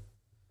market.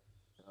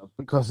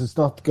 Because it's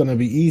not going to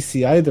be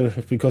easy either,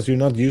 because you're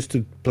not used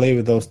to play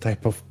with those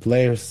type of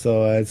players.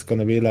 So it's going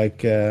to be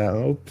like,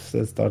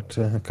 start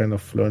kind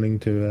of learning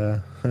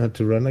to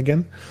run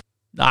again.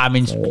 I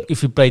mean,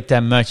 if you play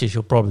 10 matches,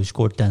 you'll probably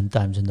score 10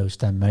 times in those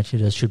 10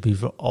 matches. That should be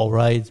all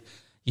right.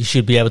 You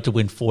should be able to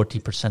win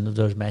 40% of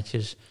those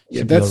matches.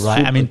 Yeah, that's all right.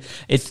 Super. I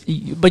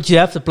mean, but you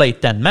have to play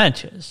 10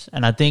 matches.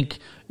 And I think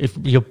if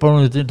your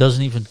opponent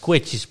doesn't even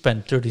quit, you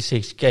spend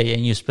 36K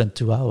and you spend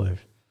 2 hours.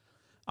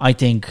 I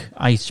think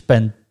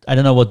I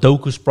don't know what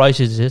Doku's price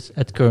is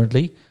at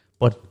currently,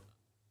 but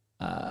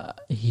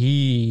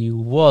he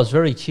was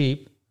very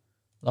cheap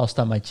last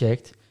time I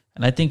checked,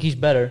 and I think he's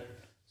better.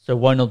 So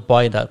why not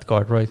buy that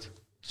card, right?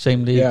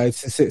 Same league. Yeah,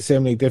 it's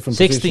same league, different.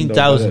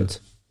 16,000.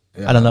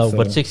 I don't know,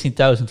 but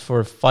 16,000 for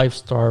a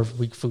 5-star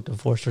weak foot and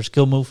 4-star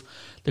skill move.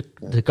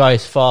 the guy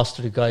is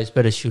faster, the guy is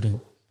better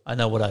shooting. I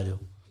know what I do.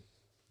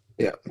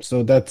 Yeah,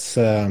 so that's...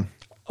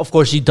 Of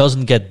course, he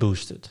doesn't get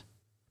boosted.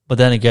 But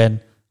then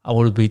again, I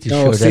would be too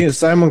sure that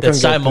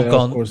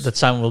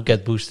Simon will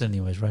get boosted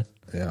anyways, right?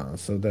 Yeah,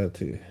 so that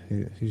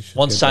he should...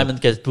 Once Simon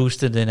gets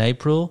boosted in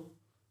April,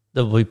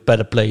 there will be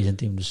better plays in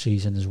Team of the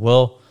Season as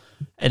well.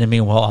 And in the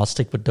meanwhile, I'll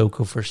stick with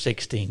Doku for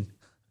 16.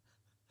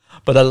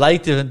 But I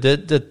like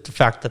the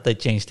fact that they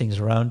changed things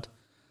around.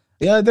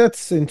 Yeah,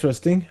 that's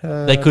interesting.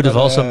 They could have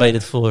also made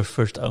it for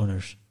first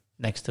owners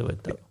next to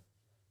it, though.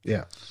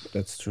 Yeah,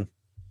 that's true.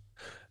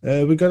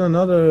 We got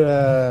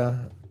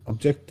another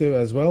objective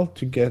as well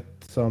to get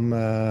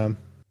some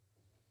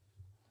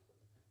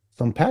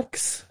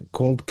packs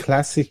called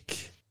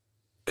Classic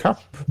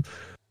Cup.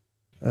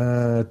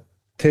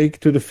 Take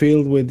to the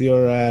field with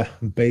your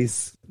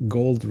base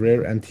gold,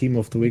 rare, and team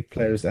of the week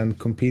players and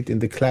compete in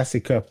the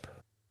Classic Cup.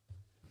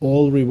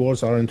 All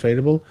rewards are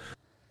untradeable.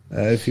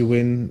 If you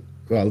win,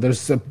 well,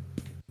 there's a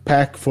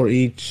pack for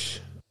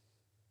each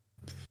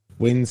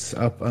wins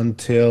up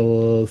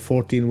until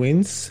 14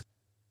 wins.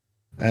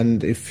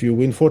 And if you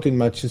win 14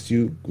 matches,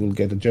 you will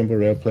get a Jumbo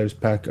Rare Players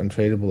pack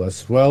untradeable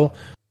as well.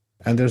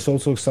 And there's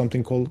also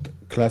something called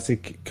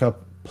Classic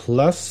Cup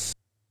Plus.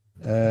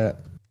 And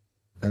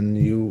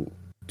you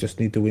just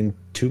need to win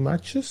 2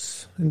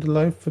 matches in the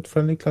Live Foot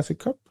Friendly Classic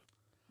Cup.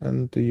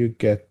 And you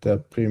get a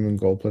Premium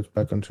Gold Players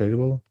pack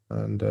untradeable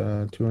and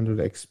 200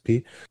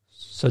 XP.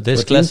 So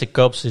this Classic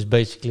Cups is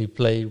basically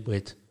played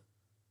with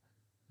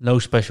no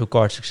special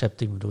cards except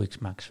Team of the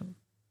Week's maximum.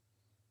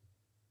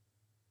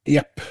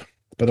 Yep.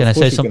 But can I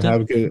say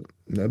something?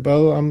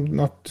 Well, I'm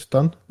not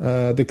done.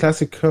 The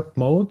Classic Cup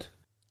mode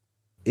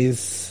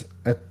is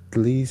at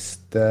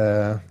least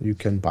you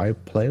can buy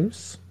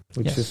players,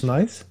 which is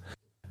nice.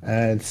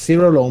 And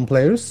 0 lone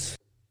players,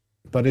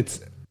 but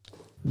it's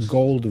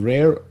gold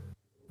rare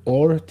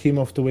or Team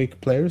of the Week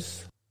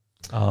players.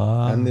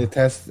 And it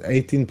has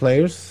 18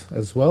 players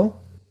as well.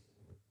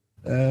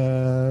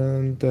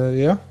 And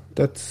yeah,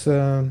 that's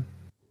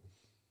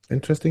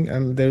interesting.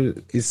 And there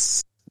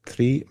is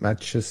 3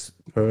 matches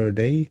per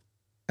day,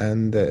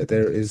 and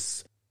there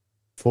is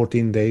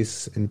 14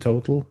 days in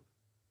total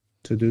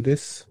to do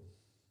this.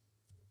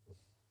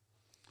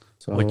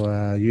 So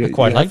you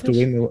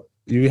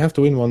have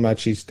to win 1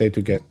 match each day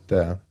to get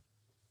the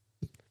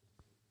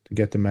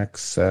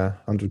max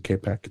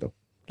 100k pack, though.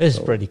 This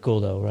is pretty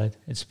cool, though, right?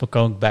 It's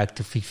going back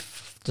to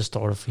the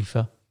start of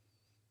FIFA.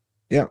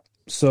 Yeah.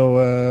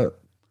 So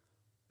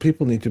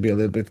people need to be a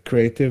little bit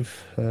creative.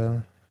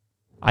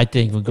 I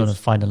think we're going to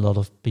find a lot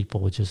of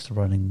people just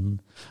running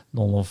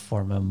normal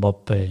form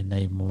Mbappe,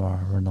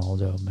 Neymar,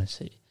 Ronaldo,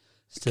 Messi.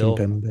 Still,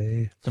 to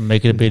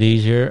make it a bit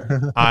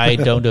easier. I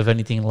don't have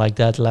anything like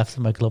that left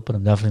in my club, but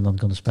I'm definitely not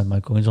going to spend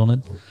my coins on it.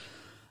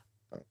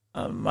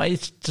 I might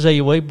stay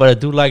away, but I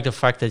do like the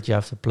fact that you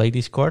have to play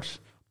these cards.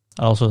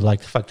 I also like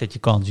the fact that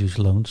you can't use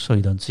loans, so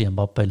you don't see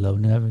Mbappe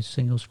loan in every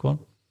single squad.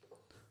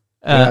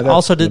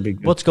 Also,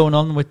 what's going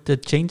on with the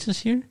changes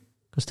here?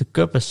 Because the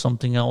cup is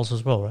something else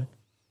as well, right?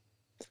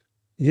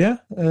 Yeah,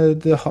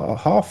 the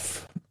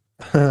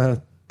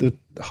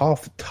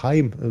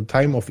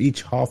time of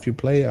each half you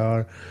play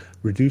are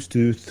reduced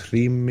to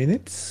 3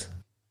 minutes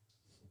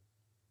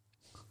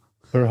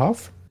per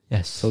half.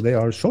 Yes. So they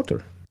are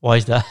shorter. Why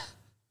is that?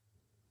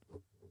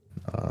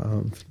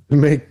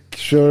 Make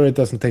sure it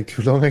doesn't take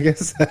too long, I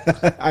guess.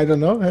 I don't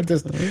know.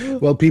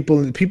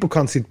 People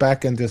can't sit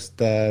back and just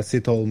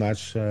sit all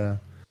match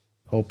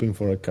hoping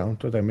for a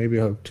counter. They maybe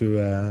have to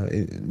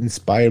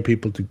inspire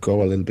people to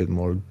go a little bit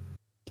more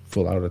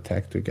full out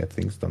attack to get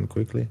things done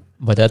quickly.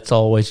 But that's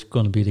always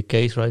going to be the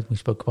case, right? We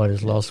spoke about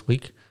this last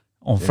week.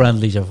 On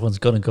friendlies, everyone's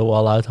going to go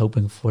all out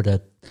hoping for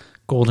that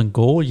golden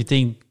goal. You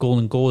think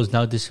golden goal has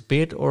now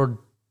disappeared, or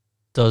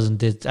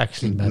doesn't it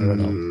actually matter at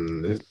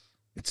all?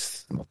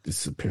 It's not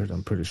disappeared.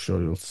 I'm pretty sure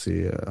you'll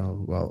see.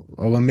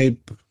 Maybe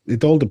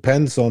it all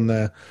depends on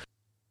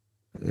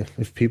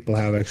if people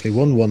have actually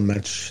won 1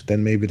 match,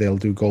 then maybe they'll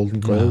do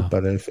golden goal. Yeah.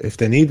 But if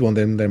they need one,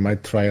 then they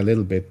might try a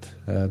little bit.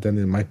 Then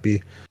it might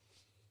be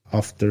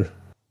after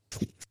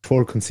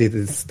 4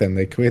 conceded, then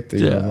they quit.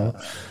 You know?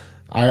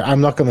 I'm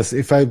not gonna.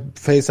 If I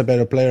face a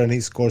better player and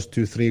he scores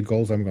 2-3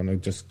 goals, I'm gonna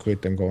just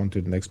quit and go on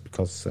to the next,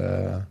 because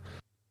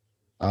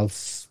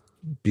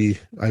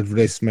I'd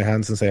raise my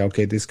hands and say,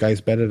 okay, this guy's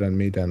better than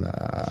me. Then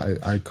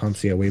I can't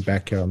see a way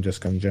back here. I'm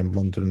just gonna jump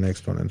on to the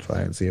next one and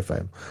try and see if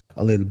I'm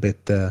a little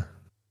bit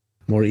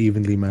more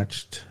evenly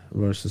matched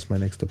versus my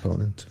next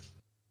opponent.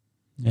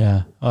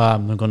 Yeah,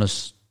 I'm gonna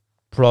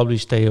probably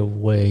stay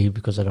away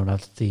because I don't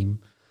have the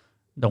team.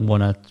 Don't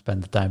want to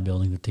spend the time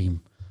building the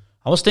team.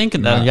 I was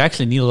thinking that you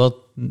actually need a lot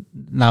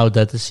now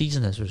that the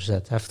season has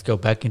reset. I have to go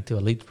back into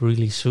Elite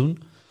really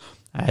soon.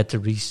 I had to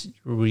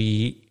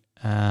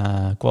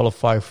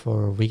qualify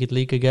for Wicked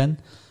League again.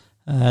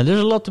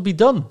 There's a lot to be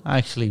done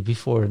actually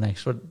before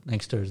next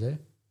Thursday.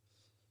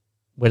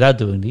 Without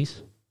doing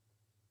these.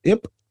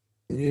 Yep,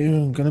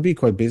 you're gonna be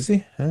quite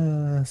busy.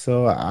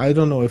 So I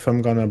don't know if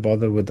I'm gonna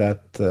bother with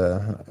that.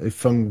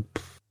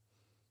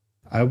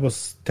 I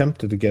was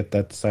tempted to get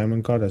that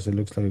Simon card as it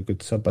looks like a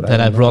good sub, but then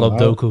I don't brought know up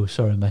how. Doku.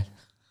 Sorry, mate.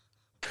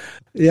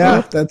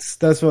 Yeah,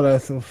 that's what I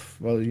thought.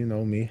 Well, you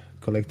know me,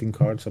 collecting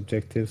cards,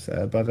 objectives,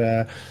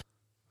 but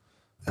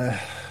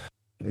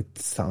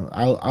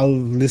I'll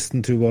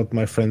listen to what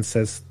my friend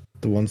says.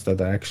 The ones that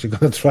are actually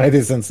gonna try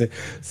this and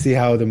see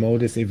how the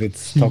mode is. If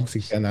it's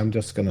toxic, and I'm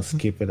just gonna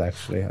skip it.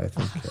 Actually, I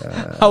think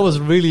I was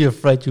really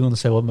afraid you were gonna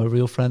say what my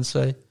real friends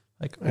say.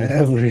 Like,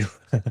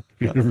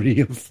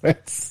 real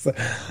friends,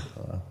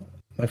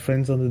 my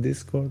friends on the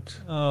Discord.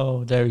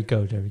 oh, there we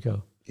go.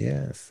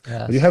 Yes.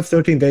 Yes. But you have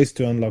 13 days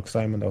to unlock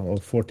Simon, or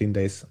 14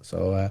 days,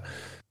 so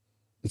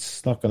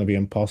it's not going to be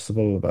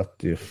impossible. But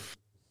if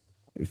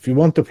you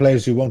want the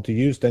players you want to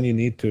use, then you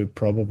need to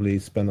probably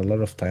spend a lot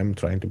of time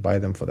trying to buy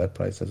them for that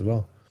price as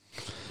well.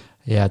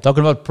 Yeah,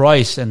 talking about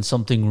price and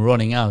something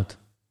running out.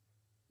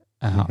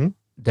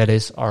 That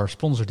is our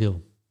sponsor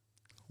deal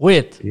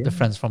with the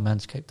friends from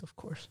Manscaped, of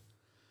course.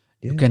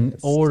 You can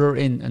order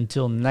in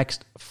until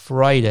next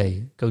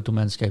Friday. Go to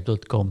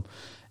manscaped.com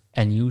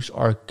and use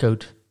our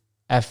code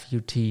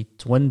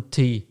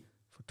FUT20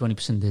 for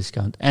 20%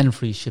 discount and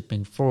free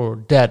shipping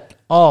for that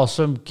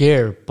awesome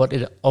gear. But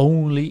it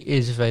only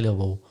is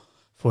available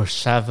for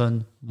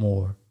 7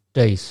 more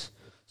days.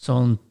 So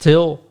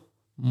until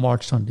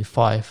March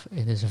 25,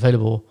 it is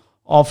available.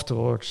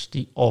 Afterwards,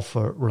 the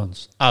offer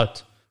runs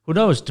out. Who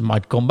knows? They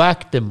might come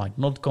back, they might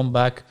not come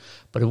back,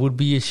 but it would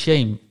be a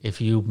shame if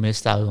you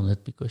missed out on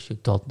it because you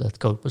thought that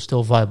code was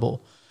still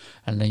viable.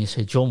 And then you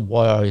say, John,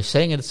 why are you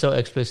saying it so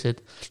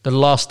explicit? The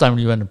last time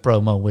you ran a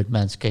promo with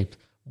Manscaped,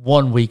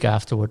 1 week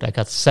afterward, I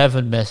got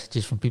 7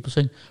 messages from people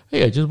saying,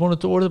 hey, I just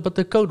wanted to order, but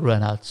the code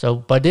ran out. So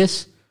by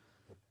this,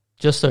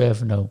 just so you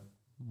ever know,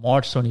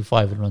 March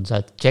 25 it runs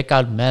out. Check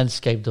out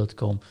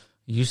manscaped.com.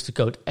 Use the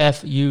code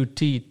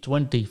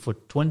FUT20 for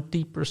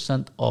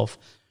 20% off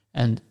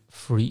and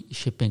free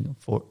shipping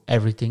for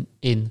everything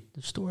in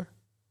the store.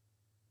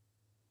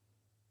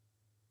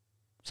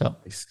 So,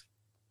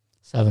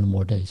 7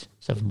 more days.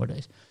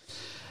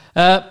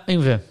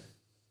 Ingve.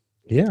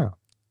 Yeah.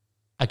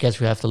 I guess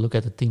we have to look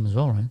at the team as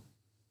well, right?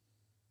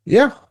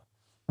 Yeah.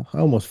 I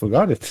almost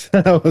forgot it.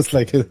 I was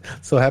like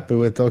so happy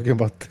we're talking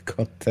about the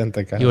content.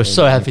 You were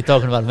so happy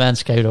talking about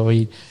Manscaped, or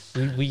we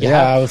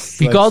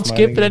can't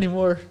skip it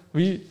anymore.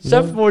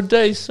 7 more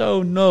days,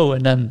 so no.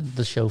 And then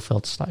the show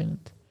felt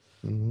silent.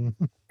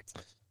 Mm-hmm.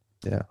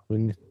 Yeah,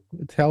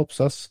 it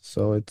helps us,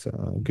 so it's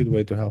a good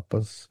way to help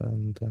us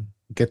and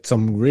get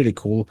some really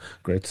cool,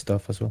 great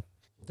stuff as well.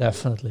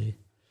 Definitely.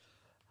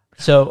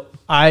 So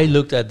I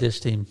looked at this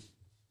team.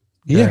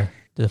 Yeah.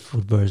 The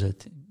Footbirds.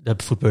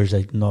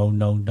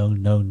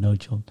 No,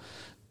 John.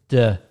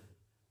 The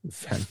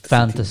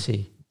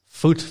fantasy.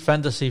 Foot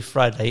Fantasy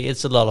Friday.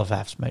 It's a lot of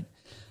apps, mate.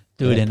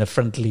 Do it in a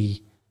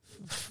friendly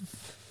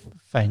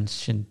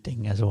fashion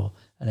thing as well.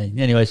 And then,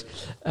 anyways,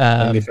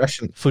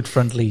 foot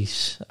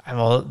friendlies.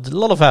 Well, a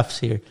lot of apps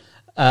here.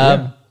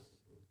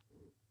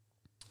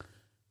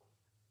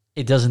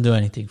 It doesn't do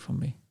anything for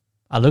me.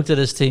 I looked at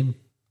this team.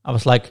 I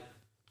was like,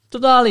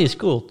 Tonali is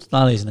cool.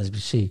 Tonali is an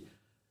SBC.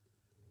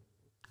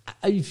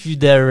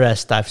 The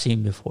rest I've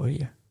seen before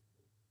here.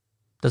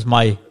 That's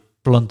my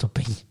blunt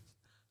opinion.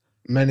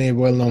 Many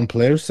well-known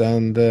players,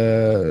 and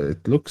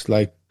it looks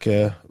like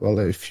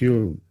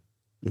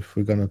if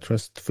we're gonna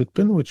trust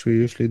Footbin, which we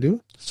usually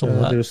do,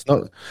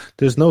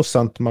 there's no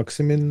Sant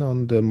Maximin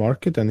on the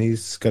market, and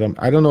he's got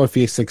I don't know if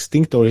he's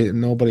extinct or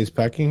nobody's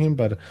packing him,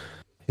 but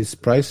his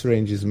price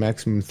range is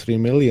maximum 3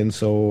 million,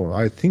 so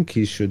I think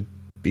he should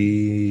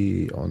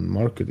be on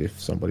market if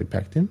somebody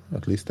packed him.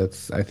 At least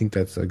I think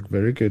that's a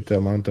very good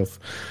amount of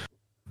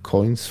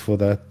coins for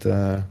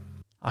that.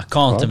 I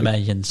can't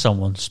imagine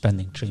someone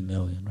spending 3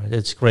 million, right?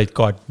 It's a great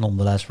card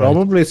nonetheless, right?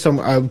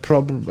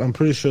 Probably I'm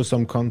pretty sure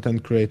some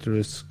content creator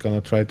is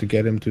gonna try to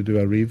get him to do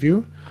a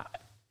review.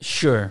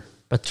 Sure,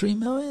 but 3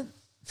 million?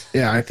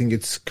 Yeah, I think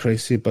it's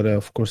crazy, but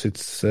of course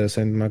it's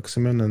Saint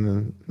Maximin,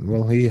 and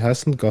he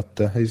hasn't got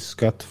he's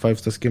got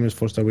 5-star skimmers,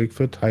 4-star weak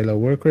foot, high low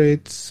work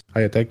rates,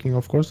 high attacking,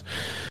 of course,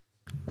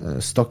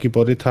 stocky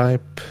body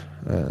type,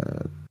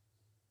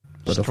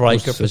 but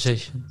striker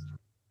position.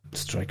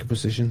 Striker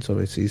position, so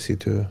it's easy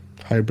to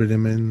hybrid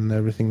him in and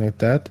everything like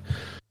that.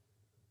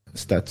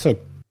 Stats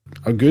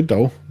are good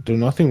though. There's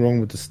nothing wrong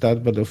with the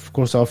stat, but of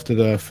course after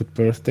the Foot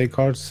birthday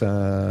cards,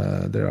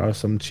 there are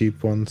some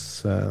cheap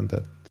ones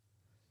that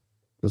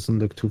doesn't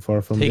look too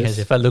far from this.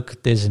 If I look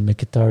at this in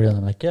Mkhitaryan,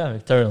 I'm like, yeah,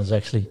 Mkhitaryan is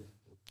actually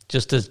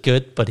just as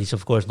good, but he's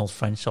of course not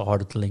French, so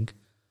harder to link.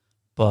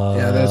 But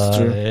yeah, that's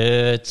true.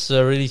 It's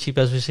really cheap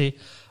as we see.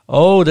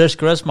 Oh, there's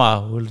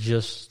Quaresma, who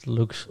just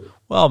looks,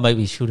 well,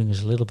 maybe shooting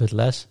is a little bit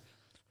less.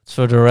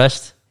 For the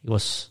rest, he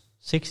was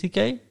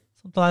 60k,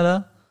 something like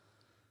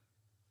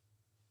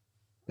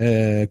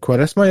that.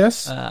 Quaresma,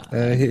 yes.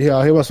 He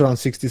was around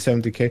 60,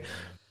 70k.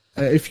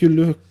 If you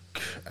look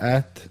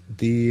at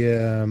the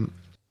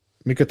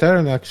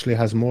Mkhitaryan actually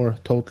has more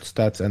total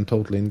stats and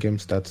total in-game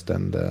stats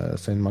than the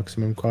Saint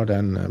Maximum card,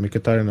 and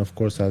Mkhitaryan, of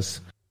course,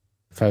 has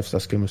 5-star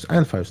skimmers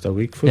and 5-star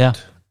weak foot. Yeah.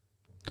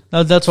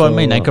 No, that's what I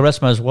mean. And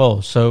Quaresma as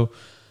well. So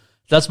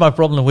That's my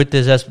problem with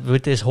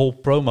this whole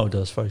promo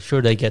does. For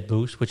sure, they get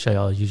boost, which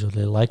I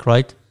usually like,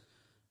 right?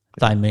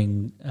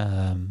 Timing,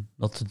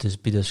 not to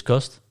be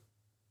discussed.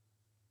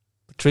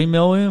 3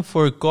 million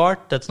for a card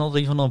that's not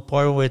even on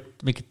par with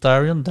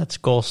Mkhitaryan. That's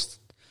cost,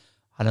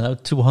 I don't know,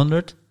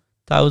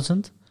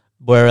 200,000.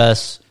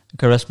 Whereas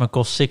Quaresma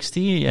cost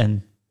 60,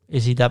 and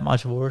is he that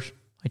much worse?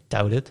 I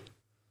doubt it.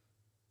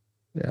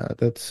 Yeah,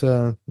 that's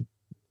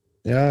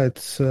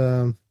it's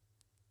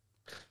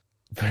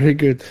very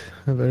good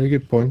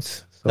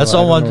points. So That's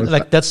someone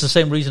that's the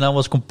same reason I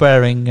was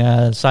comparing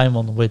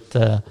Simon with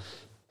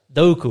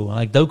Doku.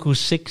 Like Doku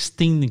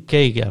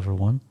 16k,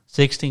 everyone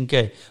 16k,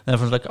 and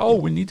everyone's like, "Oh,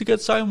 we need to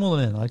get Simon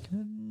in." Like,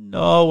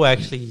 no,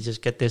 actually, you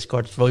just get this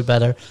card. It's way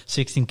better.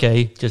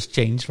 16k, just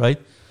change, right?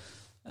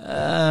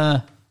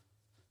 And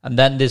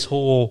then this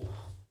whole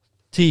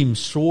team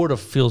sort of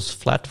feels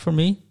flat for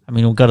me. I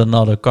mean, we got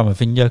another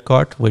Camavinga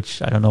card,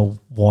 which I don't know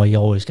why he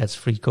always gets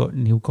free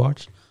new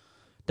cards.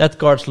 That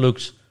card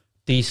looks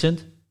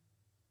decent.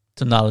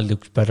 Tonali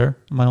looks better,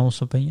 in my own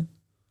opinion.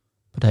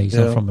 But he's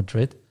not from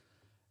Madrid.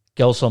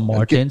 Gelson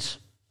Martins.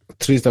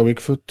 3-star weak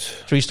foot.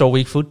 3-star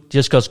weak foot.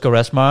 Just because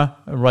Quaresma,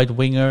 a right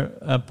winger,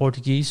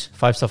 Portuguese,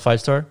 5-star,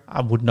 5-star.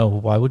 I would know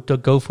who I would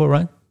go for,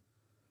 right?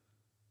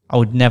 I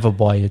would never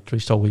buy a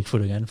 3-star weak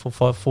foot again for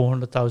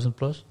 400,000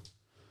 plus.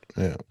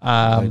 Yeah,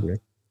 I agree.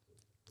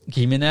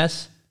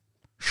 Jimenez,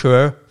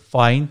 sure,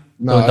 fine.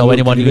 No, Don't know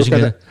anyone using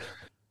it.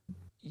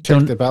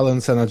 Check the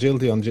balance and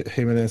agility on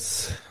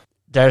Jimenez.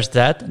 There's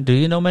that. Do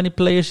you know many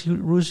players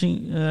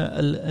using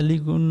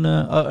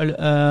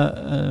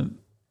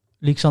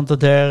League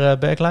Santander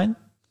backline?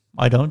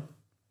 I don't.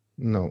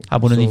 No. I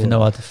wouldn't even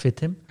know how to fit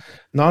him.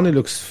 Nani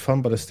looks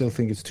fun, but I still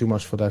think it's too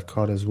much for that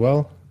card as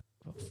well.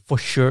 For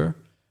sure.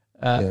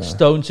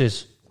 Stones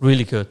is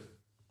really good.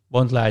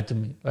 Won't lie to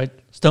me, right?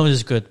 Stones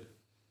is good.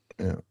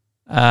 Yeah.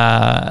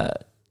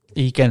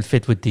 He can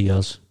fit with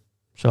Diaz.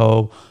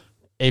 So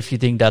if you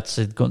think that's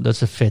a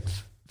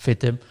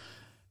fit him.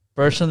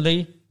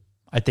 Personally,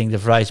 I think the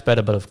Vrij is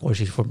better, but of course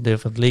he's from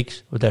different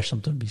leagues. But there's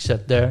something to be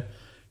said there.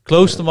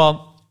 Kloosterman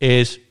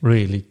is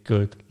really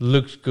good.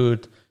 Looks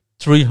good.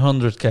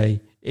 300k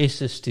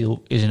is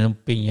still, in an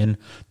opinion,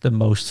 the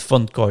most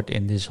fun card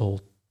in this whole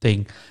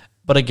thing.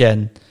 But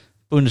again,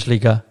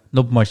 Bundesliga,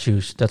 not much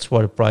use. That's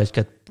why the price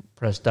gets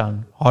pressed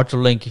down. Hard to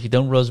link if you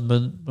don't run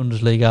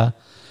Bundesliga.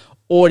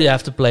 Or you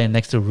have to play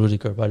next to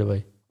Rudiger, by the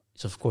way.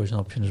 It's of course an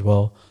option as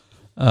well.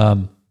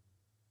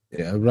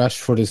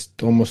 Rashford is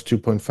almost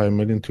 2.5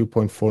 million,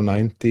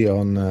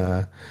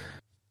 2.490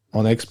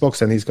 on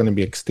Xbox, and he's going to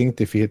be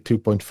extinct if he hit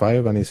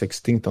 2.5, and he's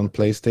extinct on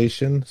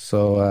PlayStation.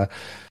 So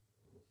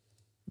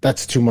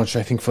that's too much,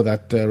 I think, for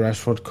that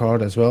Rashford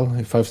card as well.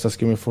 5-star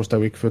skimmer, 4-star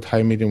weak foot,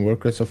 high medium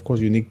work rates, of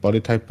course, unique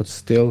body type, but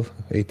still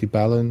 80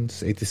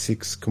 balance,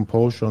 86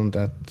 composure on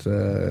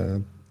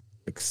that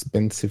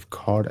expensive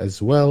card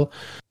as well.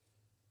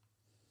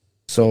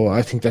 So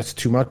I think that's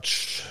too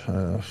much.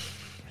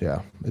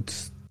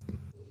 It's.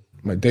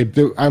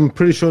 I'm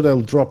pretty sure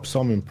they'll drop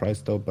some in price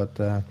though, but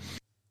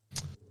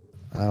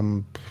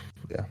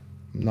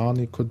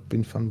Nani could have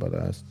been fun, but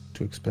it's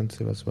too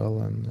expensive as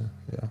well, and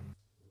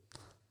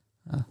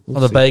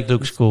the bag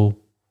looks cool,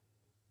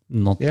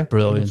 not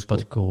brilliant,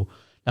 but cool.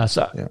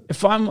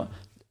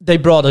 They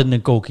brought in a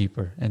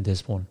goalkeeper in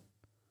this one,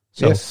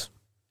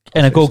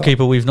 and a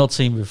goalkeeper we've not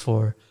seen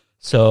before.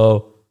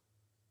 So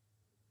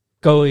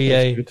go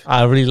EA,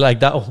 I really like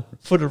that one.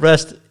 For the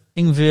rest,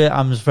 Ingve,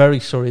 I'm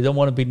very sorry. Don't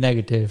want to be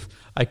negative.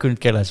 I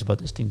couldn't care less about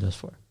this team thus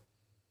far.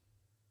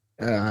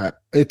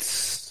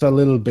 It's a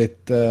little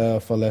bit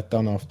of a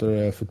letdown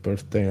after Foot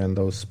Birthday and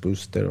those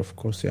boosts there, of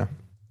course, yeah.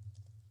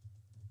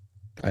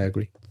 I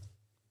agree.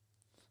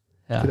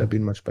 Yeah. Could have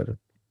been much better.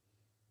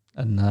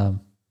 And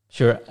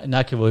sure,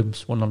 Naki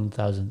Williams,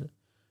 100,000.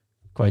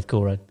 Quite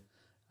cool, right?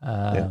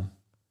 I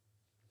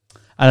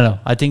don't know.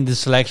 I think the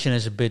selection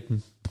is a bit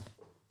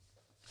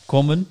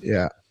common.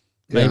 Yeah.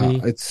 Maybe.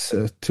 Yeah, it's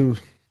too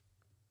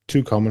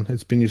common.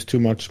 It's been used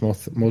too much.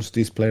 Most of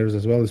these players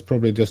as well. It's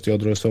probably just the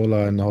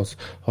Odriozola and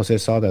Jose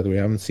Sa that we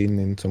haven't seen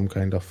in some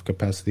kind of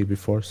capacity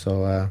before.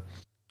 So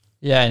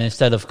and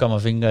instead of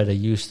Camavinga, they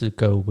used to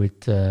go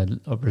with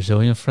a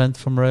Brazilian friend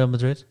from Real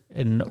Madrid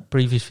in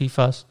previous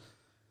FIFAs.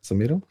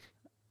 Samiro?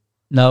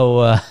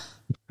 No.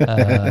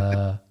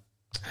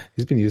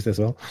 He's been used as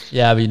well.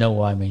 Yeah, but you know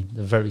what I mean.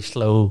 The very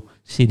slow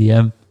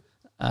CDM.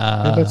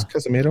 That's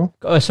Casemiro.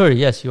 Oh, sorry.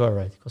 Yes, you are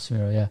right.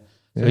 Casemiro, yeah.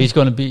 So he's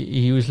going to be,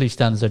 he usually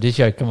stands there. This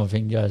year,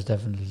 Camavinga is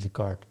definitely the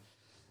card.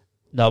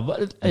 No,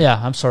 but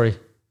I'm sorry.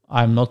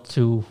 I'm not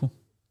too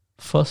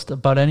fussed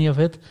about any of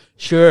it.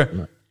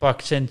 Sure,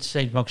 Park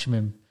Saint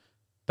Maximin,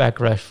 back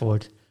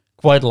Rashford.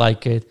 Quite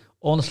like it.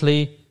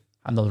 Honestly,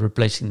 I'm not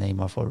replacing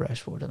Neymar for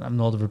Rashford, and I'm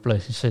not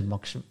replacing Saint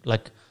Maximin.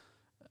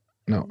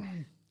 No.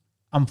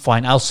 I'm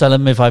fine. I'll sell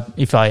him if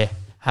I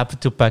happen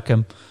to pack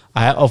him.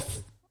 By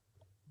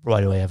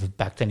the way, I haven't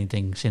backed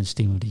anything since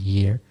Team of the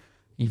Year,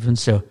 even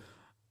so.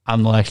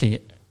 I'm not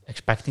actually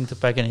expecting to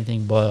pack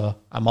anything, but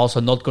I'm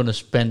also not going to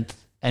spend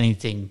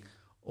anything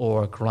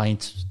or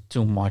grind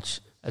too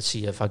much Let's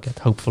see if I get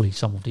hopefully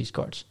some of these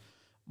cards.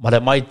 But I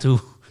might do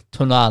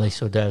Tonali,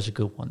 so there's a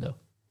good one though.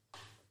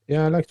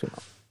 Yeah, I like to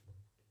know.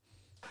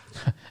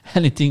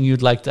 Anything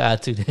you'd like to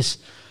add to this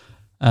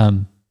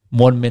 1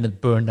 minute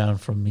burn down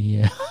from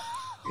me?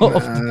 Of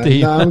the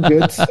team? No, I'm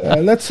good.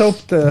 Let's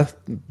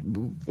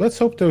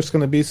hope there's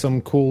going to be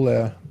some cool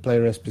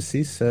player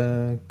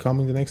SBCs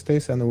coming the next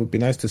days, and it would be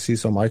nice to see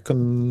some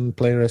icon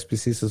player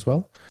SBCs as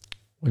well.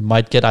 We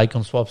might get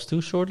icon swaps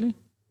too shortly.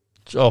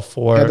 So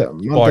for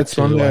that's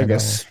Monday, I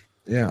guess.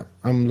 Yeah,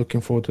 I'm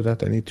looking forward to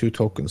that. I need 2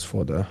 tokens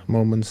for the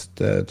moments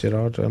the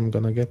Gerard I'm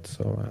gonna get.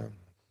 So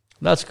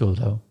that's cool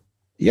though.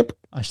 Yep.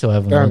 I still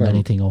haven't done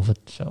anything of it,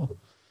 so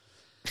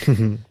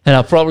and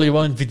I probably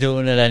won't be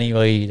doing it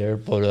anyway either.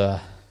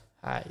 But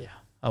yeah.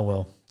 Oh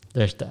well,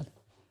 there's that.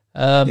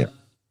 Have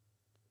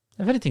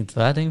anything to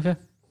add, Ingve?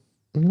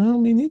 No,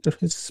 me neither.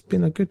 It's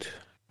been a good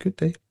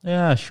day.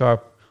 Yeah,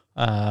 sharp.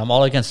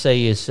 All I can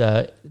say is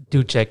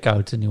do check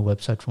out the new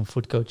website from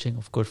Foot Coaching,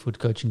 of course,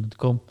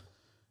 footcoaching.com.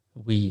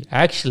 We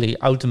actually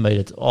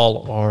automated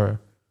all our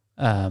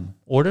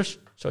orders.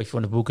 So if you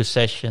want to book a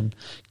session,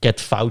 get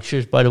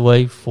vouchers, by the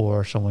way,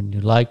 for someone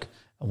you like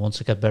and wants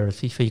to get better at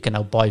FIFA, you can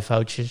now buy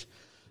vouchers.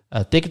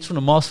 Tickets from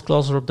the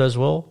masterclass are up there as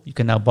well. You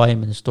can now buy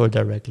them in the store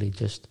directly,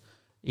 just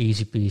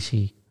easy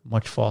peasy,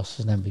 much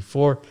faster than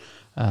before.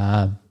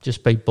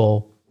 Just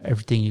PayPal,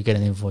 everything you get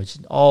an invoice.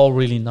 All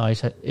really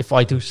nice, if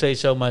I do say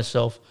so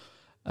myself.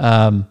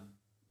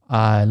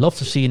 I'd love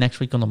to see you next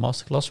week on the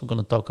masterclass. We're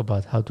going to talk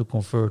about how to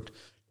convert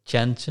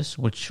chances,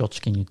 which shots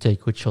can you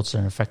take, which shots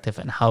are effective,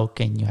 and how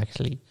can you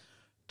actually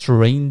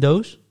train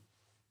those.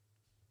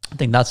 I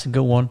think that's a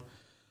good one.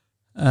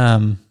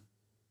 And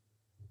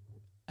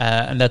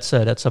that's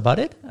about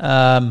it.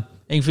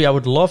 Ingve, I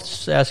would love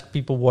to ask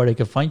people where they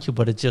can find you,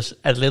 but it's just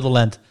at Little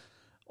End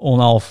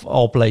on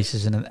all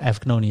places, and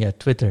only at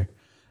Twitter.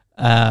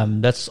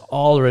 That's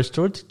all there is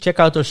to it. Check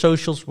out our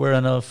socials. We're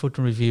on a Foot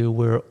and Review.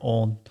 We're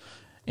on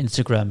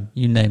Instagram.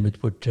 You name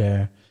it, we're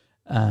there.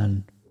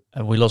 And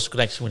we lost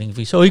connection with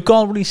Ingve. So we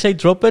can't really say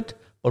drop it,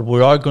 but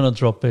we are going to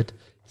drop it.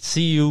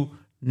 See you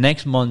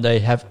next Monday.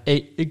 Have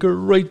a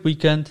great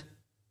weekend.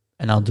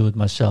 And I'll do it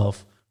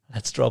myself.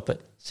 Let's drop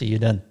it. See you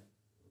then.